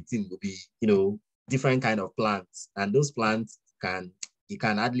will be eating will be, different kind of plants. And those plants you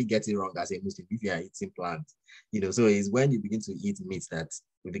can hardly get it wrong as a Muslim if you are eating plants. So it's when you begin to eat meat that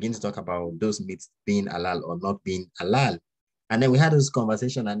we begin to talk about those meats being halal or not being halal. And then we had this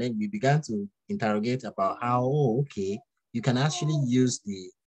conversation, and then we began to interrogate about how, okay, you can actually use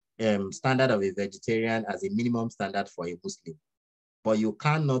the standard of a vegetarian as a minimum standard for a Muslim. But you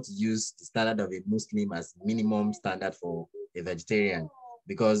cannot use the standard of a Muslim as minimum standard for a vegetarian,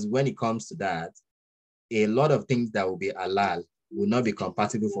 because when it comes to that, a lot of things that will be halal will not be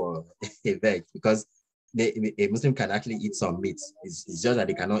compatible for a veg, because a Muslim can actually eat some meat. It's just that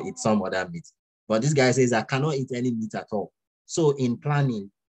they cannot eat some other meat. But this guy says, I cannot eat any meat at all. So in planning,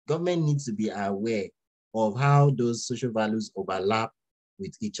 government needs to be aware of how those social values overlap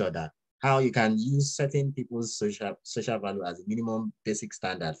with each other, how you can use certain people's social value as a minimum basic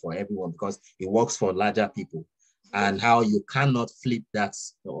standard for everyone because it works for larger people, and how you cannot flip that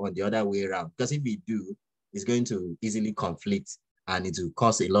on the other way around. Because if you do, it's going to easily conflict and it will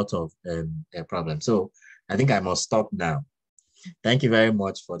cause a lot of problems. So I think I must stop now. Thank you very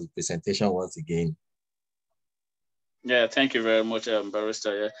much for the presentation once again. Yeah, thank you very much,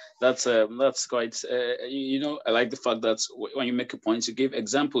 Barrister. Yeah, that's quite. I like the fact that when you make a point, you give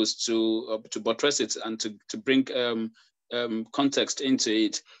examples to buttress it and to bring context into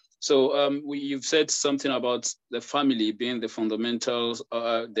it. So you've said something about the family being the fundamentals,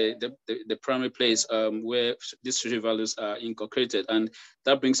 the primary place where these social values are inculcated, and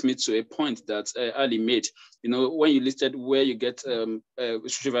that brings me to a point that Ali made. When you listed where you get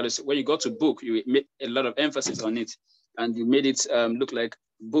social values, when you got to book, you made a lot of emphasis on it, and you made it look like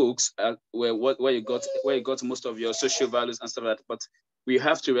books where you got most of your social values and stuff like that. But we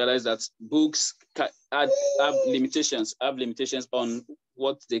have to realize that books have limitations on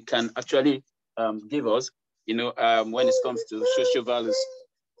what they can actually give us, you know, when it comes to social values.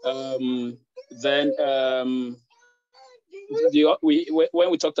 Then when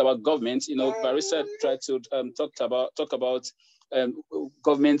we talked about government, you know, Barista tried to talk about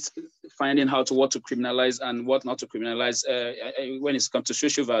government finding out what to criminalize and what not to criminalize when it comes to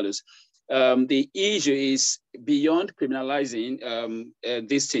social values. The issue is beyond criminalizing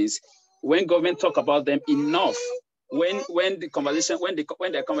these things. When government talk about them enough, when the conversation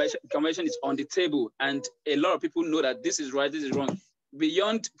is on the table and a lot of people know that this is right, this is wrong,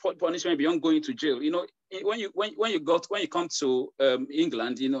 beyond punishment, beyond going to jail, you know, when you come to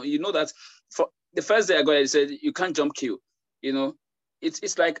England, you know that for the first day I got, I said you can't jump queue, you know,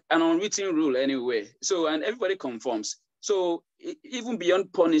 it's like an unwritten rule anyway. So, and everybody conforms. So even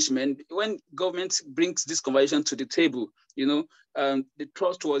beyond punishment, when government brings this conversation to the table, you know, the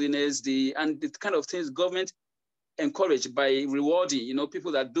trustworthiness, and the kind of things government encouraged by rewarding, you know,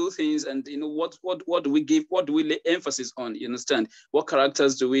 people that do things, and you know what do we lay emphasis on? You understand? What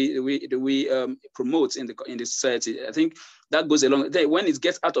characters do we promote in the society? I think that goes along. Then when it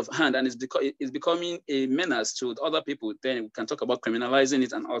gets out of hand and it's becoming a menace to other people, then we can talk about criminalizing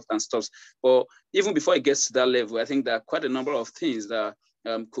it and all that stuff. But even before it gets to that level, I think there are quite a number of things that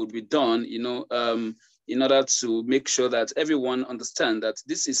could be done, you know, in order to make sure that everyone understands that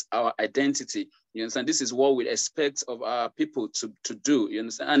this is our identity. You understand? This is what we expect of our people to do. You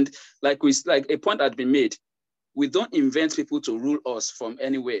understand? And like a point had been made, we don't invent people to rule us from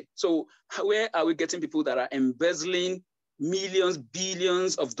anywhere. So where are we getting people that are embezzling millions,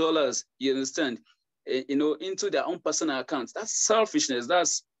 billions of dollars? You understand? You know, into their own personal accounts. That's selfishness.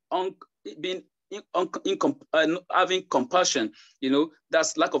 That's having compassion, you know,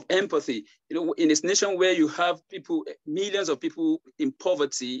 that's lack of empathy. You know, in this nation where you have people, millions of people in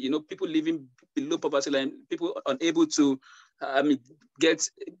poverty, you know, people living below poverty line, people unable to get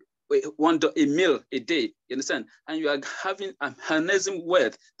a meal a day, you understand? And you are having a harnessing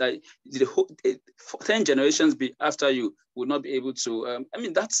wealth that the whole 10 generations after you will not be able to. I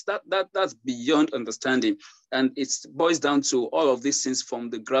mean, that's beyond understanding. And it boils down to all of these things from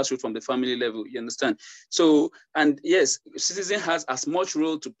the grassroots, from the family level, you understand? So, and yes, citizen has as much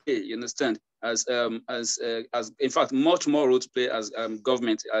role to play, you understand, as in fact, much more role to play as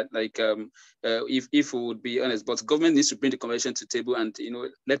government, if we would be honest, but government needs to bring the conversation to the table and, you know,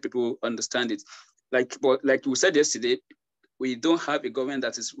 let people understand it. Like we said yesterday, we don't have a government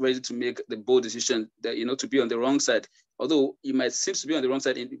that is ready to make the bold decision that, you know, to be on the wrong side. Although it might seem to be on the wrong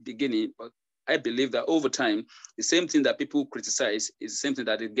side in the beginning, but I believe that over time, the same thing that people criticize is the same thing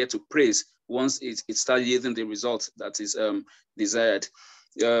that they get to praise once it starts yielding the result that is desired.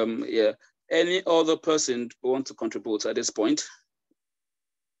 Yeah. Any other person want to contribute at this point?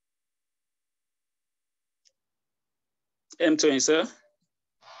 Tony, sir.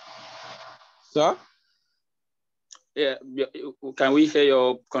 Sir? Yeah, can we hear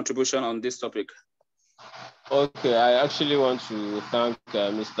your contribution on this topic? Okay, I actually want to thank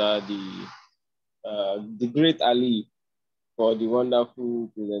Mr. the great Ali for the wonderful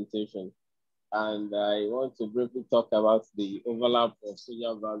presentation. And I want to briefly talk about the overlap of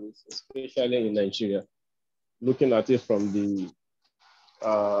social values, especially in Nigeria, looking at it from the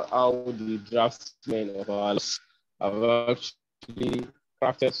how the draftsmen of our laws have actually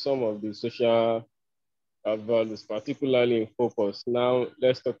crafted some of the social values, particularly in focus. Now,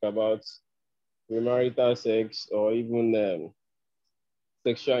 let's talk about premarital sex or even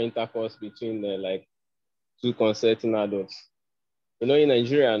sexual intercourse between like two consenting adults. You know, in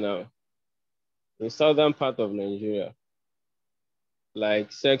Nigeria now, in southern part of Nigeria,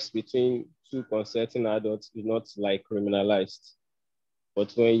 like sex between two consenting adults is not like criminalized.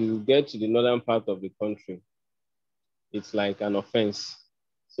 But when you get to the northern part of the country, it's like an offense.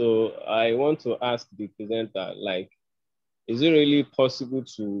 So I want to ask the presenter, like, is it really possible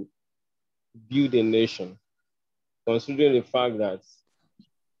to build a nation, considering the fact that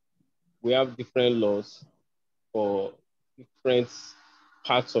we have different laws for different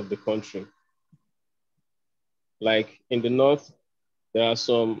parts of the country? Like in the north, there are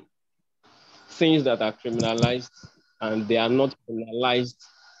some things that are criminalized and they are not criminalized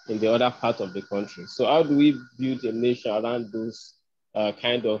in the other part of the country. So how do we build a nation around those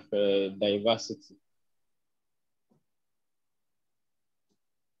kind of diversity?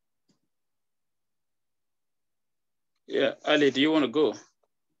 Yeah, Ali, do you want to go?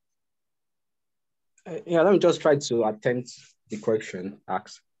 Yeah, let me just try to attempt the question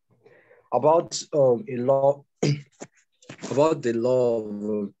asked about a law about the law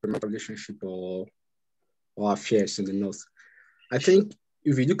of premarital relationship or affairs in the north. I think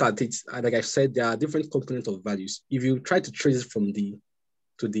if you look at it, like I said, there are different components of values. If you try to trace it from the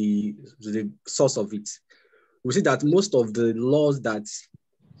source of it, we see that most of the laws that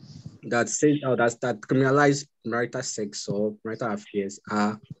say that criminalize marital sex or marital affairs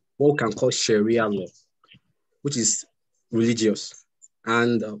are what we can call Sharia law, which is religious.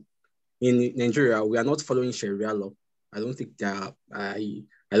 And in Nigeria, we are not following Sharia law. I don't think they are. I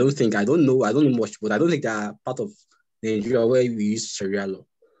don't know much, but I don't think they are part of Nigeria where we use Sharia law.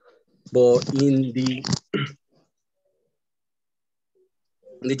 But in the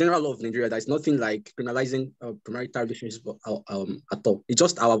general law of Nigeria, there's nothing like criminalizing premarital relationships at all. It's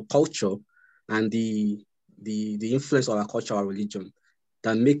just our culture and the influence of our culture, our religion,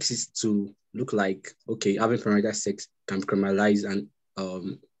 that makes it to look like, okay, having premarital sex can be criminalized and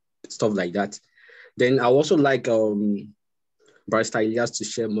stuff like that. Then I also like Barrister Elias to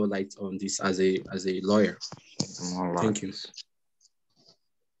share more light on this as a lawyer. Thank you.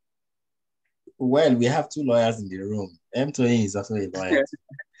 Well, we have two lawyers in the room. M20 is also a lawyer.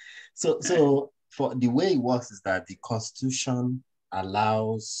 So for the way it works is that the Constitution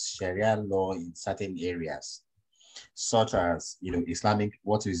allows Sharia law in certain areas, such as Islamic,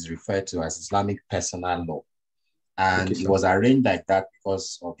 what is referred to as Islamic personal law. And it was arranged like that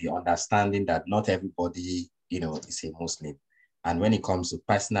because of the understanding that not everybody, is a Muslim. And when it comes to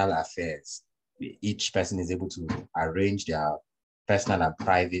personal affairs, each person is able to arrange their personal and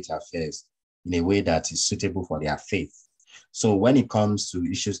private affairs in a way that is suitable for their faith. So when it comes to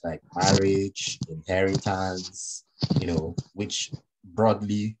issues like marriage, inheritance, which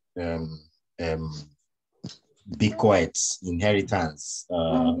broadly bequests, inheritance,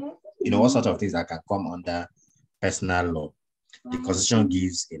 all sorts of things that can come under personal law, the Constitution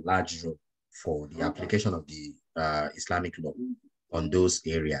gives a large role for the application of the Islamic law on those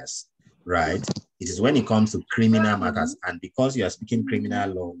areas, right? It is when it comes to criminal matters, and because you are speaking criminal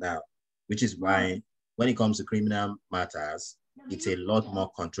law now, which is why when it comes to criminal matters, it's a lot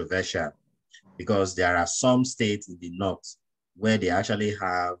more controversial, because there are some states in the north where they actually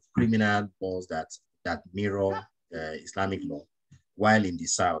have criminal laws that mirror Islamic law, while in the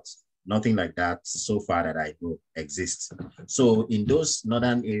south, nothing like that so far that I know exists. So in those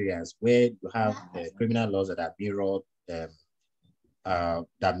northern areas where you have criminal laws that are mirrored,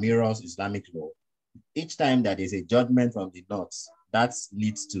 that mirrors Islamic law, each time that is a judgment from the north, that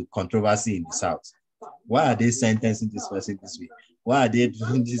leads to controversy in the south. Why are they sentencing this person this way? Why are they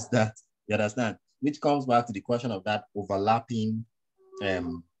doing this, that? You understand? Which comes back to the question of that overlapping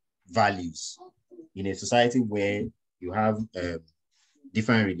values in a society where you have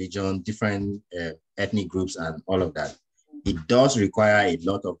different religion, different ethnic groups, and all of that. It does require a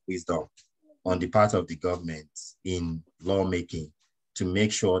lot of wisdom on the part of the government in lawmaking to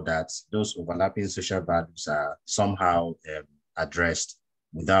make sure that those overlapping social values are somehow addressed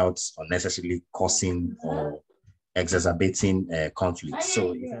without unnecessarily causing or exacerbating conflict.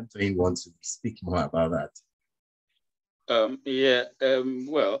 So if Anthony wants to speak more about that.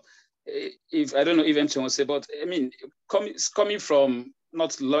 Well, if I don't know if Anthony wants to say, but I mean, coming from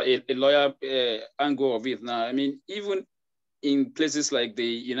not a lawyer angle of it now, I mean, even in places like the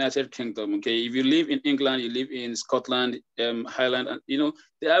United Kingdom, okay, if you live in England, you live in Scotland, Highland, and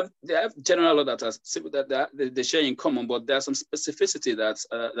they have general law that they share in common, but there's some specificity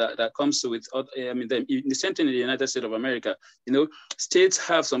that comes with. The same thing in the United States of America. States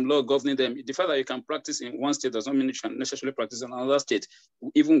have some law governing them. The fact that you can practice in one state does not mean you can necessarily practice in another state,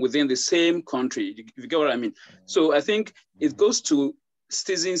 even within the same country. You get what I mean? So I think it goes to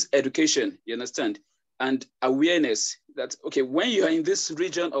citizens' education. You understand? And awareness that, okay, when you are in this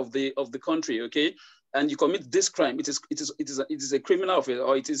region of the country, okay, and you commit this crime, it is a criminal offense,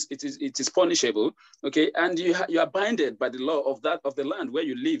 or it is punishable, okay, and you are binded by the law of the land where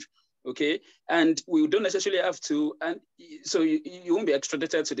you live, okay, and we don't necessarily have to, and so you won't be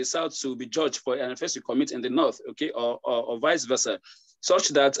extradited to the south to be judged for an offense you commit in the north, okay, or vice versa, such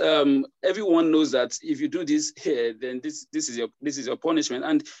that everyone knows that if you do this here, then this is your punishment.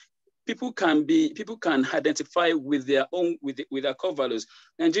 And people can identify with their own with their core values.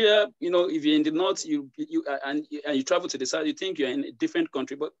 Nigeria, if you're in the north, and you travel to the south, you think you're in a different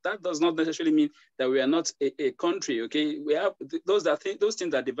country, but that does not necessarily mean that we are not a country. Okay, we have those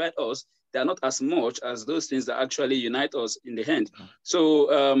things that divide us. They are not as much as those things that actually unite us in the end.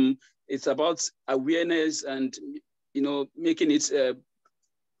 So it's about awareness and making it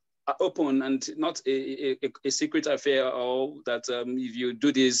open and not a secret affair, or that if you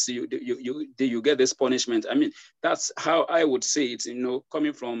do this, you get this punishment. I mean, that's how I would say it,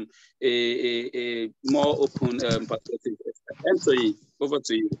 coming from a more open perspective. Anthony, over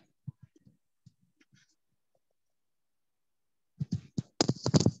to you.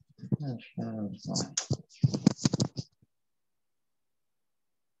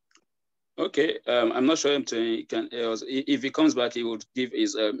 Okay, I'm not sure if he comes back, he would give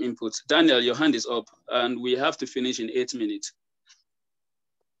his input. Daniel, your hand is up, and we have to finish in 8 minutes.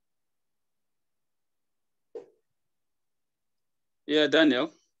 Yeah,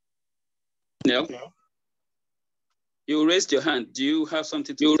 Daniel. Daniel, you raised your hand. Do you have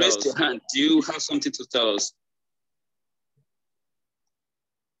something to tell us? You raised your hand. Do you have something to tell us?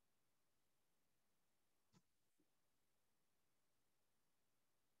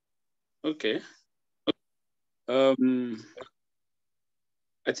 Okay. I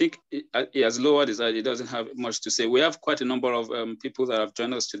think he has lowered his hand. He doesn't have much to say. We have quite a number of people that have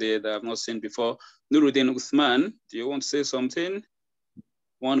joined us today that I've not seen before. Nuruddin Uthman, do you want to say something?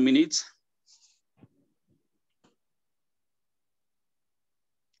 1 minute.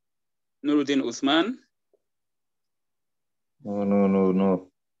 Nuruddin Uthman? No.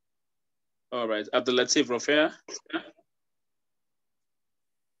 All right. Abdulatif Rofea?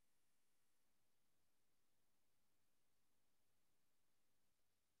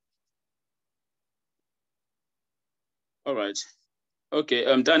 All right. Okay,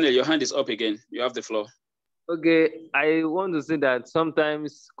 Daniel, your hand is up again. You have the floor. Okay, I want to say that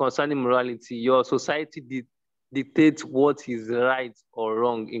sometimes concerning morality, your society dictates what is right or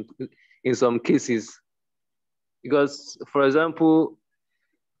wrong in some cases. Because, for example,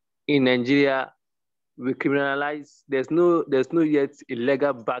 in Nigeria, we criminalize, there's no yet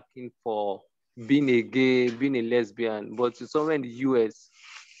illegal backing for being a gay, being a lesbian, but somewhere in the US,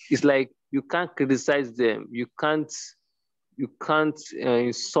 it's like you can't criticize them, you can't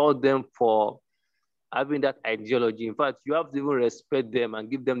insult them for having that ideology. In fact, you have to even respect them and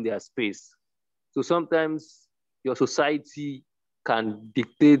give them their space. So sometimes your society can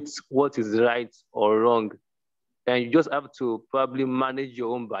dictate what is right or wrong, and you just have to probably manage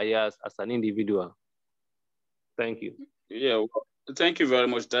your own bias as an individual. Thank you. Yeah, well, thank you very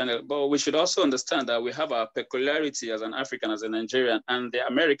much, Daniel. But we should also understand that we have our peculiarity as an African, as a Nigerian, and the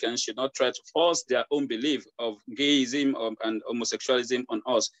Americans should not try to force their own belief of gayism and homosexualism on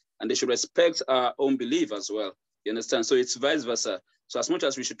us. And they should respect our own belief as well. You understand? So it's vice versa. So as much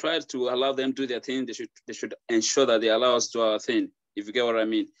as we should try to allow them to do their thing, they should ensure that they allow us to do our thing, if you get what I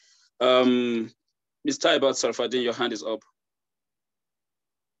mean. Ms. Taibat Sarfadin, your hand is up.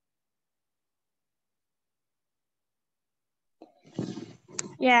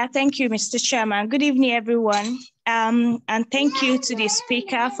 Yeah, thank you, Mr. Chairman. Good evening, everyone. And thank you to the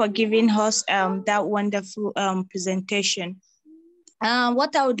speaker for giving us that wonderful presentation.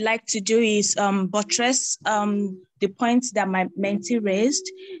 What I would like to do is buttress the points that my mentee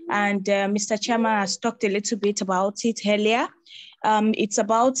raised, and Mr. Chairman has talked a little bit about it earlier. It's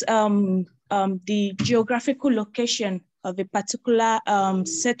about the geographical location of a particular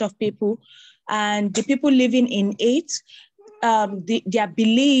set of people, and the people living in it. Their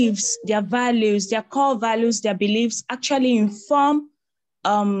beliefs, their values, their core values, their beliefs actually inform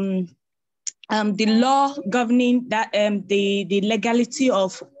the law governing that the legality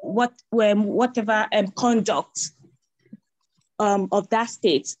of whatever conduct of that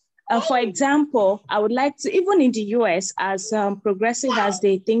state. For example, I would like to, even in the US, as progressive as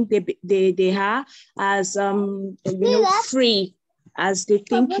they think they are, as free as they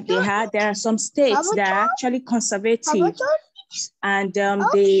think they are, there are some states that are actually conservative, and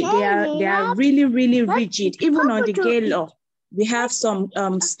they are really, really rigid, even on the gay law. We have some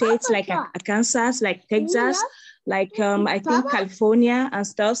states like Arkansas, like Texas, like I think California and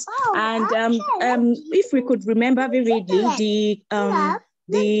stuff. And if we could remember vividly,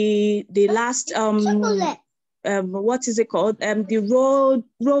 the last what is it called? The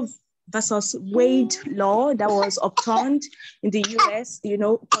Roe versus Wade law that was upturned in the US,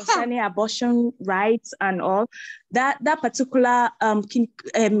 concerning abortion rights and all. That particular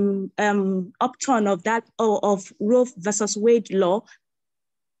upturn of that of Roe versus Wade law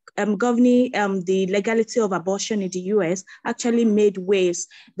governing the legality of abortion in the US actually made waves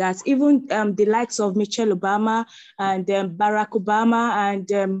that even the likes of Michelle Obama and Barack Obama and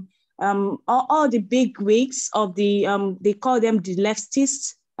all the big wigs of the they call them the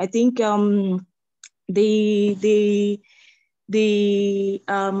leftists. I think the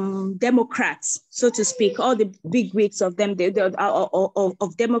Democrats, so to speak, all the big wigs of them,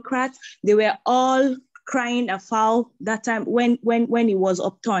 of Democrats, they were all crying afoul that time when it was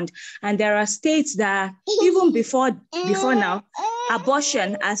upturned. And there are states that even before now,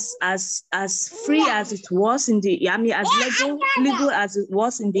 abortion as free as it was in the, I mean, as legal as it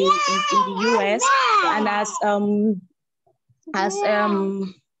was in the US, and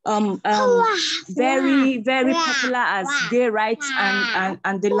very, very popular as gay rights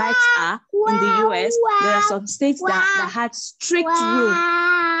and the likes are in the US, there are some states that had strict rule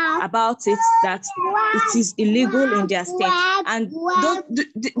about it, that it is illegal in their state. And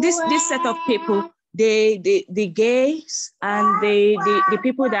this set of people, the gays and the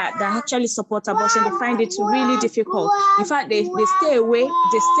people that actually support abortion, they find it really difficult. In fact, they stay away,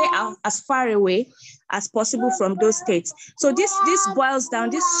 they stay as far away as possible from those states. So this boils down,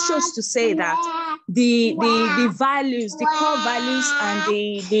 this shows to say that the values, the core values, and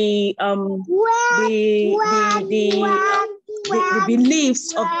the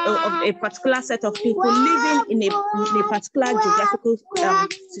beliefs of a particular set of people living in a particular geographical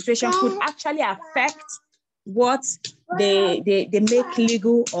situation could actually affect what they make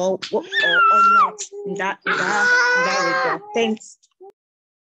legal or not in that regard. Thanks.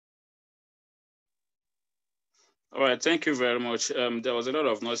 All right, thank you very much. There was a lot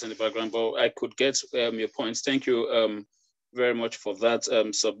of noise in the background, but I could get your points. Thank you very much for that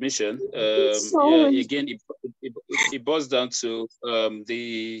submission. Yeah, again, it boils down to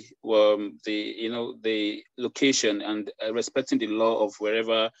the location and respecting the law of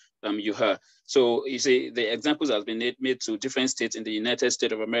wherever you are. So you see, the examples have been made to different states in the United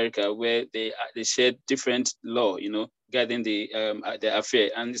States of America where they share different law, guiding the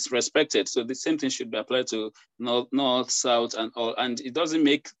affair, and it's respected. So the same thing should be applied to north, south, and all. And it doesn't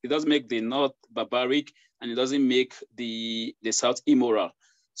make the north barbaric, and it doesn't make the south immoral.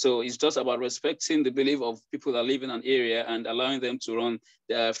 So it's just about respecting the belief of people that live in an area and allowing them to run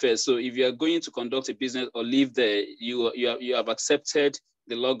their affairs. So if you are going to conduct a business or live there, you have accepted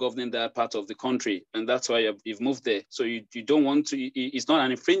the law governing that part of the country, and that's why you've moved there. So you don't want to, it's not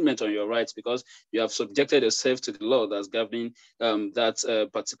an infringement on your rights because you have subjected yourself to the law that's governing that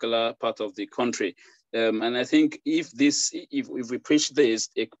particular part of the country. And I think if we preach this,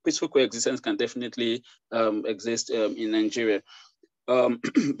 a peaceful coexistence can definitely exist in Nigeria.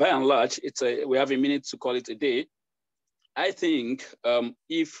 By and large, we have a minute to call it a day. I think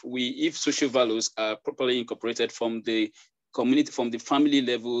if social values are properly incorporated from the community, from the family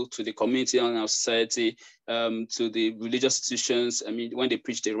level to the community and our society, to the religious institutions. I mean, when they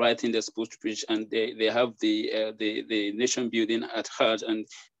preach the right thing they're supposed to preach, and they have the nation building at heart and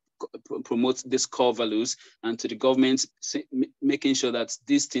promote these core values, and to the government making sure that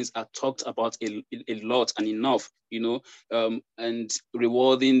these things are talked about a lot and enough, and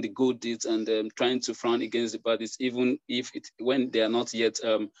rewarding the good deeds and trying to frown against the bad deeds, even when they are not yet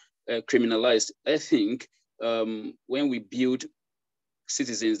criminalized. I think when we build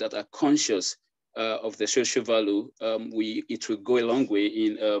citizens that are conscious of the social value, it will go a long way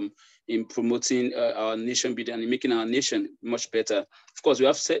in promoting our nation building and in making our nation much better. Of course, we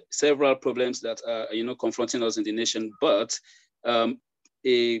have several problems that are confronting us in the nation, but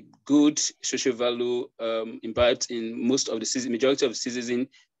a good social value imbibed in majority of the citizens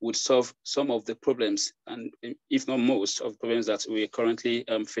would solve some of the problems, and if not most of the problems that we are currently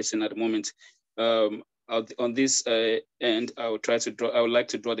facing at the moment. On this end, I would like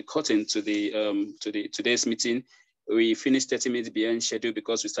to draw the curtain to today's meeting. We finished 30 minutes behind schedule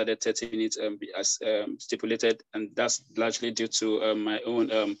because we started 30 minutes as stipulated, and that's largely due to my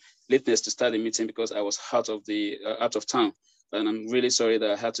own lateness to start the meeting because I was out of town, and I'm really sorry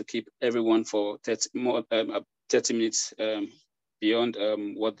that I had to keep everyone for 30 minutes beyond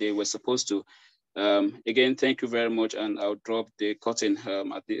what they were supposed to. Again, thank you very much, and I'll drop the curtain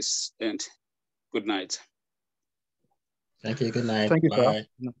at this end. Good night. Thank you. Good night. Thank you, Bye.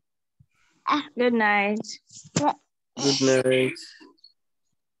 sir. Good night. Good night.